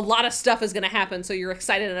there's a lot of stuff is gonna happen, so you're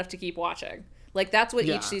excited enough to keep watching. Like that's what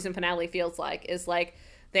each season finale feels like, is like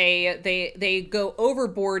they go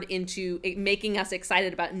overboard into making us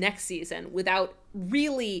excited about next season without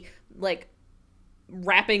really like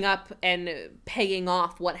wrapping up and paying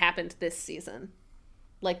off what happened this season.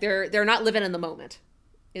 Like they're not living in the moment,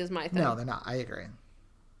 is my thing. No, they're not. I agree.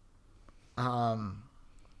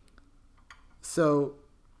 So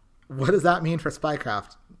what does that mean for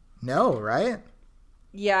Spycraft? No, right?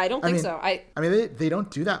 Yeah, I don't think so. I mean, they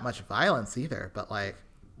don't do that much violence either, but like,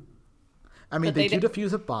 I mean, they do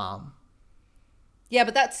defuse a bomb. Yeah,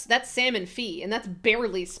 but that's Sam and Fee, and that's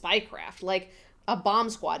barely Spycraft. Like, a bomb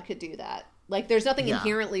squad could do that. Like, there's nothing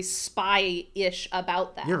inherently spy-ish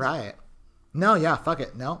about that. You're right. No, yeah, fuck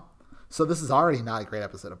it. No. So this is already not a great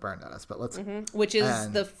episode of Burn Notice, but let's... Mm-hmm. Which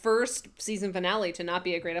is the first season finale to not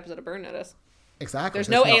be a great episode of Burn Notice. Exactly. There's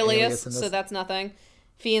no alias, so that's nothing.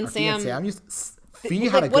 Fee and Sam Fee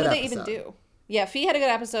had a good episode. What did they even do? Yeah, Fee had a good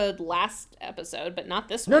episode last episode, but not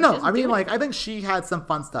this one. No. I mean, like, I think she had some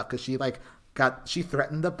fun stuff because she, like, she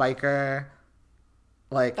threatened the biker,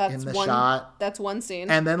 like, in the shot. That's one scene.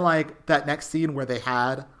 And then, like, that next scene where they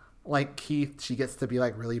had, like, Keith, she gets to be,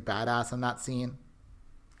 like, really badass in that scene.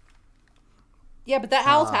 Yeah, but that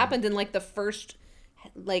all happened in, like, the first,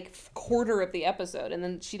 like, quarter of the episode, and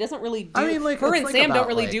then she doesn't really do... I mean, like, her and Sam don't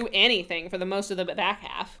really do anything for the most of the back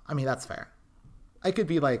half. I mean, that's fair. I could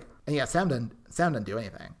be like... And yeah, Sam didn't do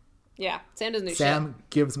anything. Yeah, Sam doesn't do shit. Sam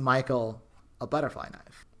gives Michael a butterfly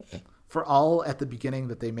knife. For all at the beginning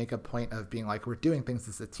that they make a point of being like, we're doing things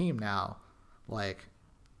as a team now, like,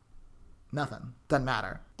 nothing. Doesn't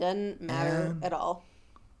matter. Doesn't matter at all.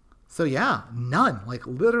 So yeah, none. Like,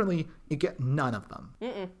 literally, you get none of them.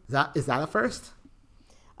 Is that a first?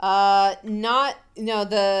 The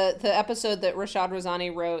episode that Rashad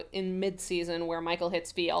Rosani wrote in mid-season where Michael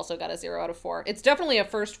hits Fee also got a 0 out of 4. It's definitely a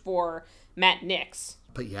first for Matt Nix.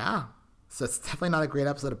 But yeah, so it's definitely not a great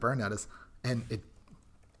episode of Burn Notice, and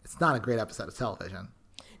it's not a great episode of television.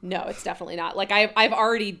 No, it's definitely not. Like, I've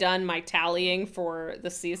already done my tallying for the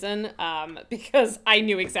season, because I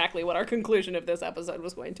knew exactly what our conclusion of this episode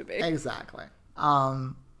was going to be. Exactly.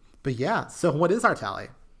 But yeah, so what is our tally?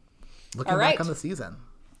 Looking back on the season.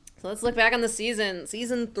 So let's look back on the season.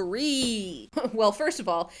 Season 3. Well, first of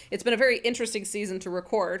all, it's been a very interesting season to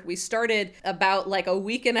record. We started about like a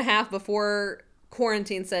week and a half before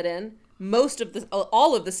quarantine set in.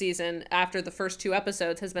 All of the season after the first 2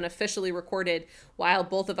 episodes has been officially recorded while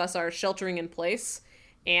both of us are sheltering in place.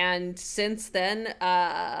 And since then,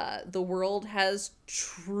 the world has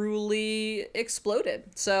truly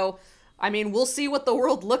exploded. So, I mean, we'll see what the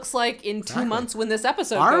world looks like in 2 months when this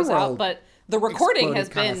episode goes out. But the recording has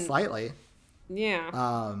been slightly.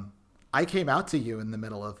 Yeah. I came out to you in the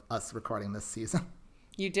middle of us recording this season.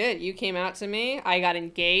 You did. You came out to me. I got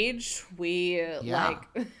engaged. We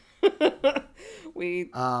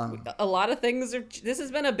we a lot of things are. This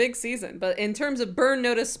has been a big season, but in terms of Burn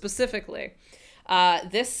Notice specifically.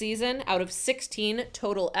 This season, out of 16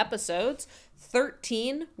 total episodes,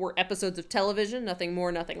 13 were episodes of television, nothing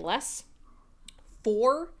more, nothing less.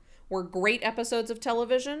 4 were great episodes of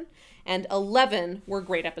television, and 11 were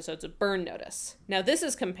great episodes of Burn Notice. Now, this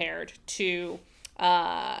is compared to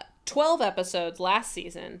 12 episodes last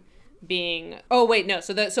season being... Oh, wait, no.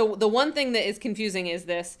 So the one thing that is confusing is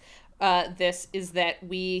this is that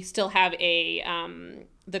we still have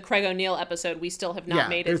the Craig O'Neill episode we still have not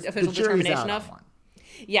made an official determination of.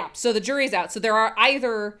 Yeah, so the jury's out. So there are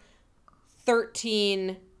either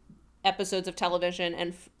 13 episodes of television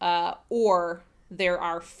and or there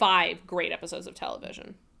are 5 great episodes of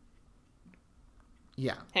television.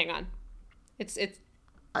 Yeah. Hang on. It's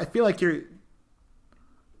I feel like you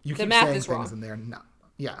keep the math saying is things wrong. in there. No.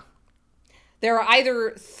 Yeah. There are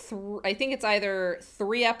either I think it's either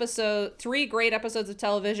 3 great episodes of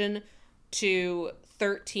television to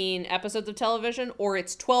 13 episodes of television, or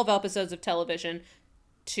it's 12 episodes of television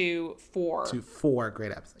to 4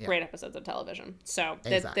 great episodes. Yeah. Great episodes of television. So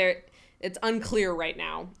Exactly. it's unclear right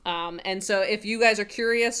now. And so if you guys are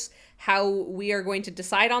curious how we are going to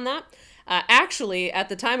decide on that, actually, at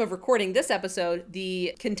the time of recording this episode,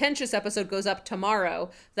 the contentious episode goes up tomorrow.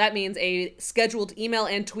 That means a scheduled email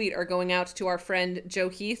and tweet are going out to our friend Joe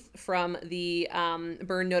Heath from the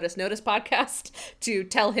Burn Notice podcast to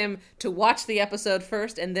tell him to watch the episode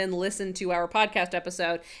first and then listen to our podcast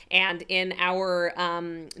episode. And in our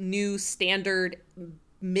new standard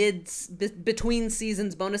between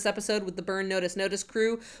seasons bonus episode with the Burn Notice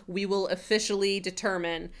crew, we will officially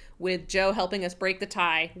determine, with Joe helping us break the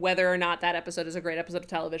tie, whether or not that episode is a great episode of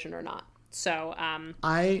television or not. So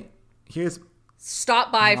here's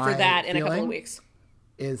stop by for that in a couple of weeks.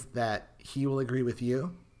 Is that he will agree with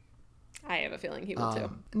you? I have a feeling he will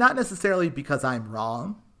too. Not necessarily because I'm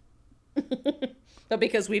wrong, but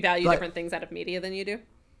because we value different things out of media than you do.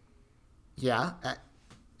 Yeah,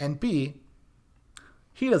 and B,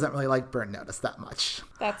 he doesn't really like Burn Notice that much.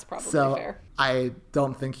 That's probably fair. I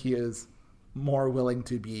don't think he is more willing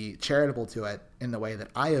to be charitable to it in the way that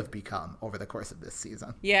I have become over the course of this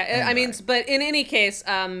season. Yeah, anyway. I mean, but in any case,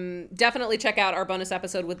 definitely check out our bonus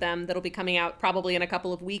episode with them. That'll be coming out probably in a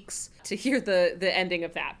couple of weeks to hear the ending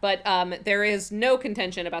of that. But there is no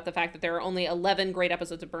contention about the fact that there are only 11 great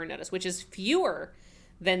episodes of Burn Notice, which is fewer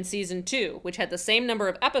than season 2, which had the same number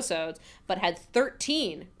of episodes, but had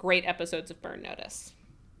 13 great episodes of Burn Notice.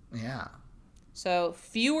 Yeah. So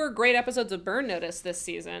fewer great episodes of Burn Notice this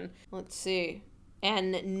season. Let's see.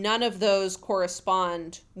 And none of those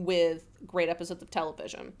correspond with great episodes of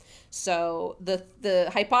television. So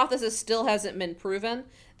the hypothesis still hasn't been proven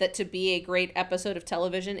that to be a great episode of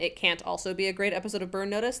television, it can't also be a great episode of Burn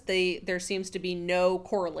Notice. There seems to be no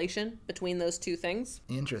correlation between those two things.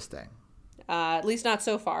 Interesting. At least not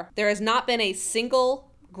so far. There has not been a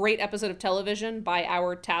single great episode of television by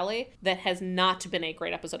our tally that has not been a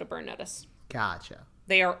great episode of Burn Notice. Gotcha.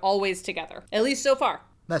 They are always together, at least so far.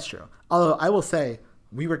 That's true. Although I will say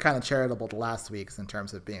we were kind of charitable to last week's in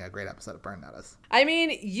terms of being a great episode of Burn Notice. I mean,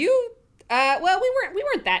 we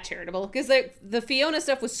weren't that charitable because the Fiona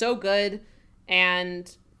stuff was so good,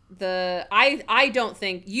 and I don't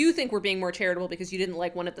think you think we're being more charitable because you didn't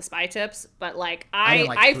like one of the spy tips, but like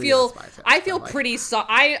I feel pretty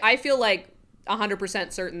I feel like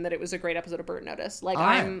 100% certain that it was a great episode of Burn Notice. Like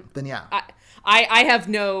then yeah. I have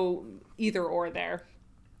no either or there.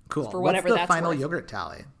 Cool. For whatever What's the that's final worth. yogurt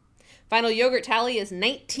tally? Final yogurt tally is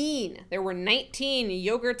 19. There were 19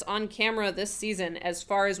 yogurts on camera this season, as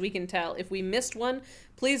far as we can tell. If we missed one,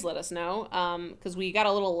 please let us know, because we got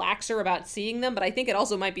a little laxer about seeing them. But I think it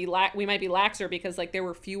also might be we might be laxer because like there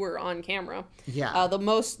were fewer on camera. Yeah.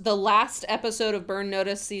 The last episode of Burn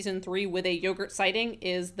Notice season 3 with a yogurt sighting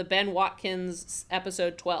is the Ben Watkins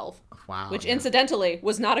episode 12. Wow. Which incidentally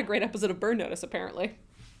was not a great episode of Burn Notice apparently.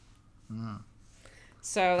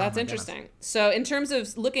 So that's interesting. Goodness. So in terms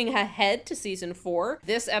of looking ahead to season 4,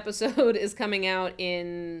 this episode is coming out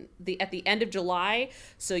at the end of July.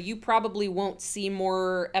 So you probably won't see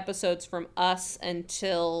more episodes from us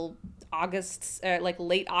until August, like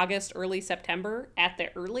late August, early September at the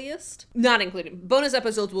earliest. Not including bonus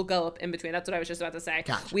episodes will go up in between. That's what I was just about to say.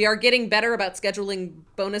 Gotcha. We are getting better about scheduling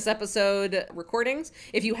bonus episode recordings.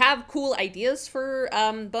 If you have cool ideas for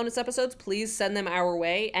bonus episodes, please send them our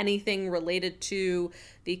way. Anything related to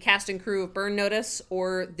the cast and crew of Burn Notice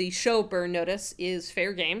or the show Burn Notice is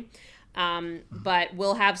fair game. But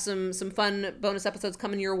we'll have some fun bonus episodes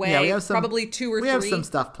coming your way. Yeah, we have probably 2 or 3. We have some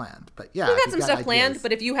stuff planned, but yeah, we've got some stuff ideas. planned.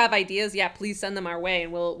 But if you have ideas, yeah, please send them our way,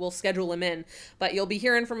 and we'll schedule them in. But you'll be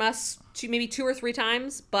hearing from us maybe 2 or 3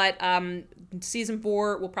 times. But season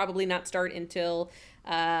 4 will probably not start until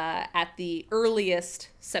at the earliest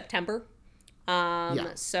September.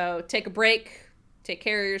 So take a break. Take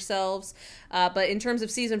care of yourselves. But in terms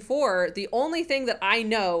of season 4, the only thing that I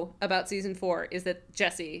know about season 4 is that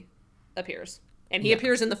Jesse appears. And he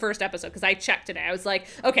appears in the first episode, because I checked today. I was like,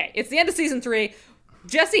 okay, it's the end of season 3.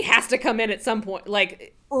 Jesse has to come in at some point,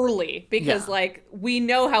 like, early, because, like, we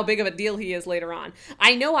know how big of a deal he is later on.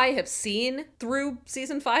 I know I have seen through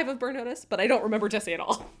season 5 of Burn Notice, but I don't remember Jesse at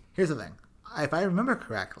all. Here's the thing. If I remember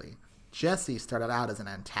correctly, Jesse started out as an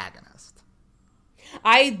antagonist.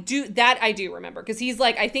 I do remember, because he's,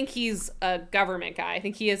 like, I think he's a government guy. I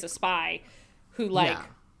think he is a spy who, like... Yeah.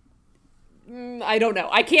 I don't know.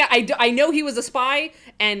 I know he was a spy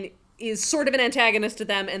and is sort of an antagonist to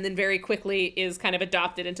them, and then very quickly is kind of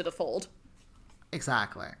adopted into the fold.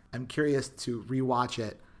 Exactly. I'm curious to rewatch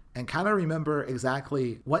it and kind of remember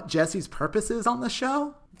exactly what Jesse's purpose is on the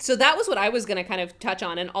show. So that was what I was going to kind of touch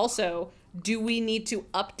on. And also, do we need to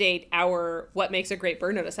update our What Makes a Great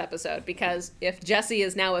Burn Notice episode? Because if Jesse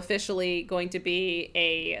is now officially going to be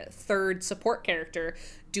a third support character,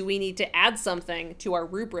 do we need to add something to our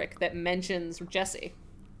rubric that mentions Jesse?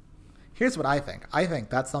 Here's what I think. I think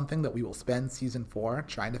that's something that we will spend season 4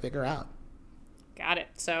 trying to figure out. Got it.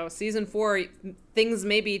 So season 4, things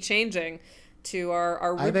may be changing to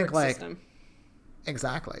our rubric system.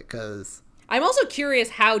 Exactly, because... I'm also curious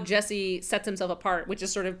how Jesse sets himself apart, which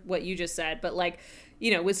is sort of what you just said. But, like,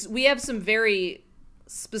 you know, we have some very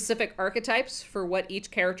specific archetypes for what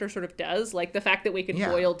each character sort of does. Like, the fact that we can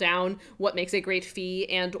boil down what makes a great Fee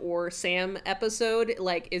and or Sam episode,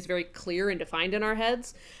 like, is very clear and defined in our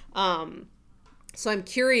heads. So I'm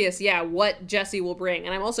curious, what Jesse will bring.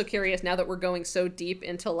 And I'm also curious, now that we're going so deep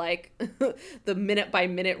into, like, the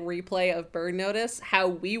minute-by-minute replay of Burn Notice, how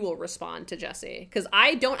we will respond to Jesse. Because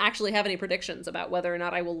I don't actually have any predictions about whether or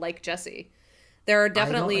not I will like Jesse. There are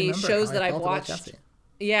definitely shows that I've watched.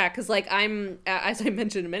 Yeah, because, like, I'm, as I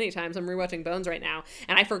mentioned many times, I'm rewatching Bones right now,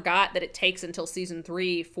 and I forgot that it takes until season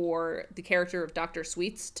 3 for the character of Dr.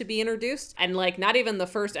 Sweets to be introduced, and, like, not even the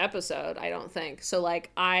first episode, I don't think. So,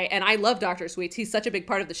 like, I love Dr. Sweets. He's such a big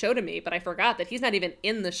part of the show to me, but I forgot that he's not even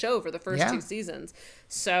in the show for the first 2 seasons.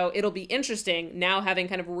 So it'll be interesting now, having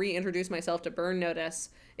kind of reintroduced myself to Burn Notice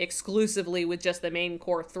exclusively with just the main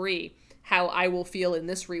core 3, how I will feel in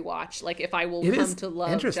this rewatch, like, if I will come to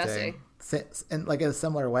love Jesse. And, like, in a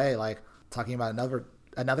similar way, like, talking about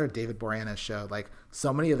another David Boreanaz show, like,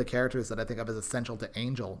 so many of the characters that I think of as essential to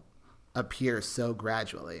Angel appear so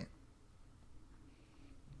gradually.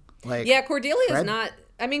 Like, yeah, Cordelia's not...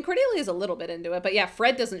 I mean, Cordelia's a little bit into it, but yeah,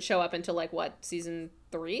 Fred doesn't show up until, like, what, season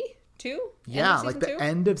 3? 2? Yeah, like the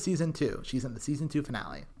end of season 2. She's in the season 2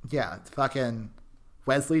 finale. Yeah, it's fucking...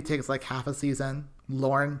 Wesley takes, like, half a season.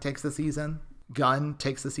 Lauren takes the season. Gunn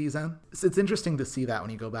takes the season. It's interesting to see that when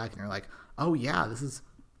you go back and you're like, oh yeah, this is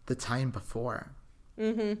the time before.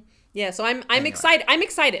 Mm-hmm. Yeah, so I'm excited.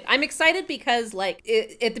 I'm excited because, like,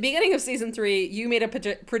 at the beginning of season 3, you made a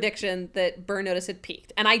prediction that Burn Notice had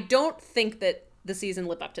peaked, and I don't think that the season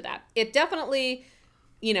lived up to that. It definitely,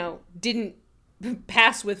 you know, didn't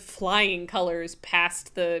pass with flying colors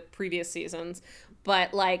past the previous seasons,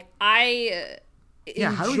 but, like, I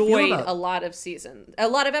enjoyed a lot of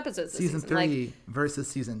episodes. Season 3 versus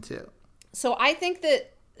season 2. So I think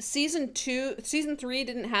that season 3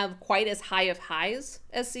 didn't have quite as high of highs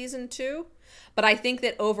as season 2, but I think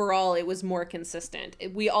that overall it was more consistent.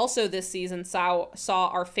 We also this season saw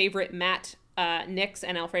our favorite Matt Nix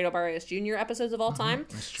and Alfredo Barrios Jr. episodes of all time.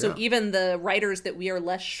 So even the writers that we are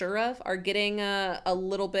less sure of are getting a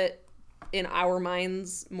little bit, in our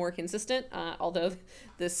minds, more consistent, although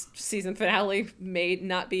this season finale may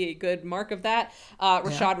not be a good mark of that.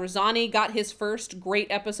 Rashad Razani got his first great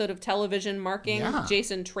episode of television marking. Yeah.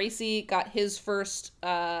 Jason Tracy got his first,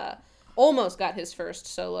 almost got his first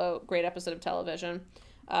solo great episode of television.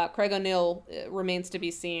 Craig O'Neill remains to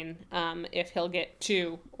be seen if he'll get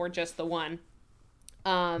 2 or just the 1.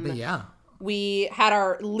 But yeah. We had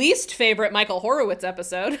our least favorite Michael Horowitz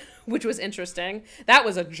episode, which was interesting. That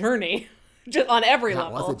was a journey. just on every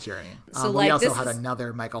That level. was a journey. So we like, also had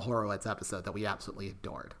another Michael Horowitz episode that we absolutely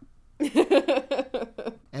adored.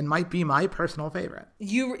 And might be my personal favorite.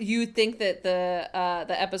 You think that the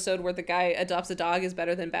episode where the guy adopts a dog is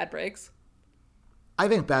better than Bad Breaks? I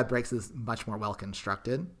think Bad Breaks is much more well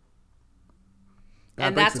constructed.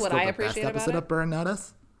 And that's what I appreciate about episode it. of Burn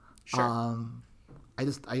Notice. Sure.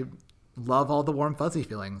 I love all the warm fuzzy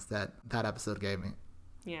feelings that episode gave me.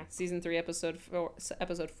 Yeah, season 3, episode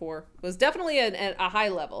 4 was definitely a high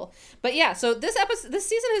level. But yeah, so this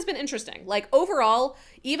season has been interesting. Like overall,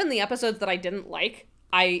 even the episodes that I didn't like,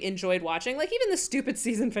 I enjoyed watching. Like even the stupid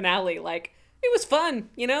season finale, like it was fun.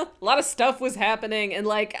 You know, a lot of stuff was happening, and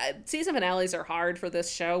like season finales are hard for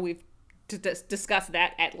this show. We've discussed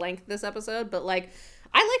that at length this episode, but like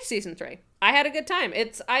I liked season 3. I had a good time.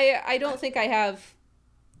 I don't think I have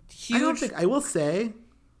huge. I will say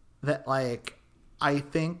that like. I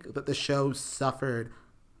think that the show suffered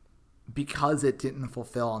because it didn't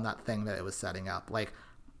fulfill on that thing that it was setting up. Like,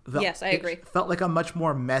 yes, I agree. It felt like a much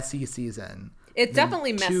more messy season. It's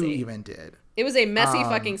definitely messy. 2 even did. It was a messy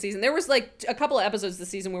fucking season. There was like a couple of episodes this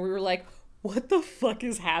season where we were like, what the fuck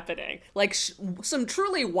is happening? Like some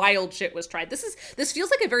truly wild shit was tried. This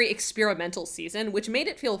feels like a very experimental season, which made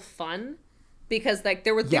it feel fun. Because like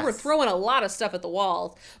they were throwing a lot of stuff at the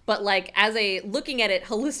walls, but like looking at it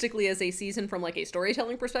holistically as a season from like a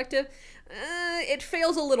storytelling perspective, it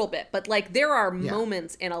fails a little bit. But like there are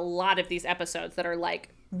moments in a lot of these episodes that are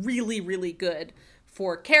like really, really good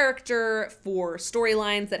for character, for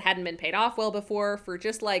storylines that hadn't been paid off well before, for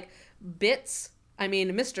just like bits. I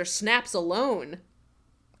mean, Mr. Snaps alone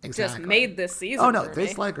just made this season. Oh no, for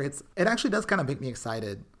there's me. like it actually does kind of make me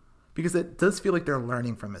excited. Because it does feel like they're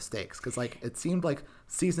learning from mistakes. Because, like, it seemed like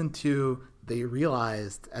season 2, they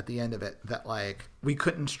realized at the end of it that, like, we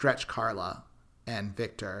couldn't stretch Carla and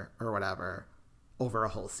Victor or whatever over a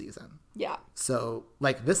whole season. Yeah. So,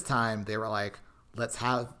 like, this time they were like, let's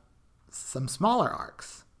have some smaller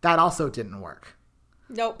arcs. That also didn't work.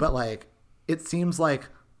 Nope. But, like, it seems like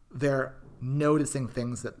they're noticing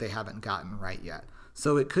things that they haven't gotten right yet.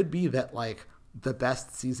 So it could be that, like, the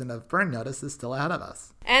best season of Burn Notice is still ahead of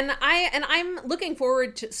us. And I'm looking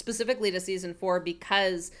forward to specifically to season 4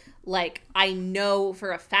 because like I know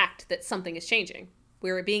for a fact that something is changing.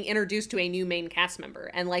 We're being introduced to a new main cast member.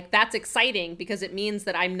 And like that's exciting because it means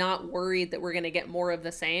that I'm not worried that we're going to get more of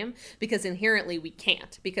the same, because inherently we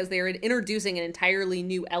can't, because they're introducing an entirely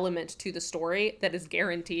new element to the story that is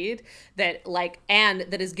guaranteed, that like, and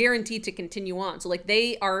that is guaranteed to continue on. So like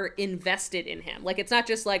they are invested in him. Like it's not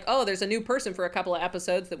just like, oh, there's a new person for a couple of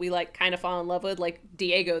episodes that we like kind of fall in love with, like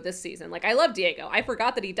Diego this season. Like I love Diego. I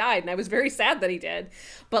forgot that he died and I was very sad that he did.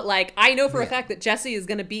 But like I know for a fact that Jesse is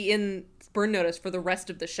going to be in Burn Notice for the rest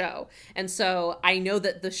of the show. And so I know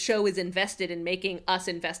that the show is invested in making us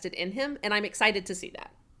invested in him, and I'm excited to see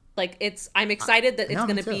that. Like I'm excited that it's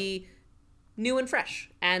going to be new and fresh.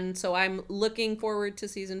 And so I'm looking forward to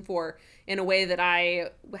season 4 in a way that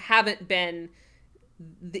I haven't been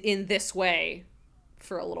in this way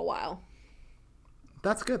for a little while.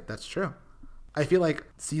 That's good. That's true. I feel like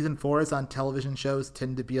season 4s on television shows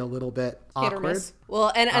tend to be a little bit awkward. Hit or miss. Well,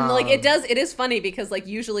 and like it is funny because like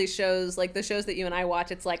usually shows, like the shows that you and I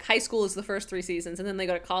watch, it's like high school is the first 3 seasons and then they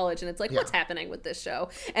go to college and it's like, what's happening with this show?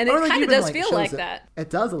 And it kind of does feel like that. It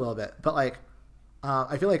does a little bit. But like,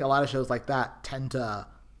 I feel like a lot of shows like that tend to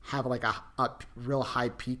have like a real high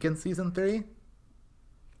peak in season 3.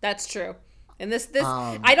 That's true. And this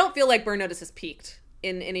I don't feel like Burn Notice has peaked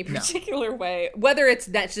in any particular way. Whether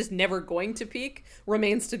that's just never going to peak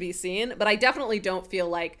remains to be seen, but I definitely don't feel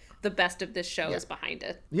like the best of this show is behind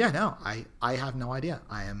it. Yeah, no, I have no idea.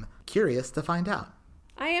 I am curious to find out.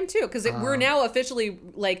 I am too, because we're now officially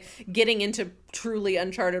like getting into truly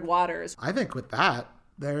uncharted waters. I think with that,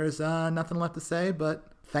 there's nothing left to say,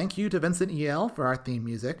 but thank you to Vincent EL for our theme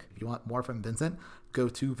music. If you want more from Vincent, go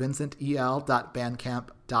to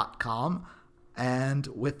vincentel.bandcamp.com. And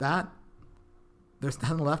with that, there's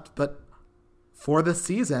nothing left but for the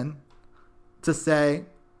season to say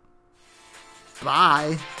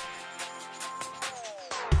bye.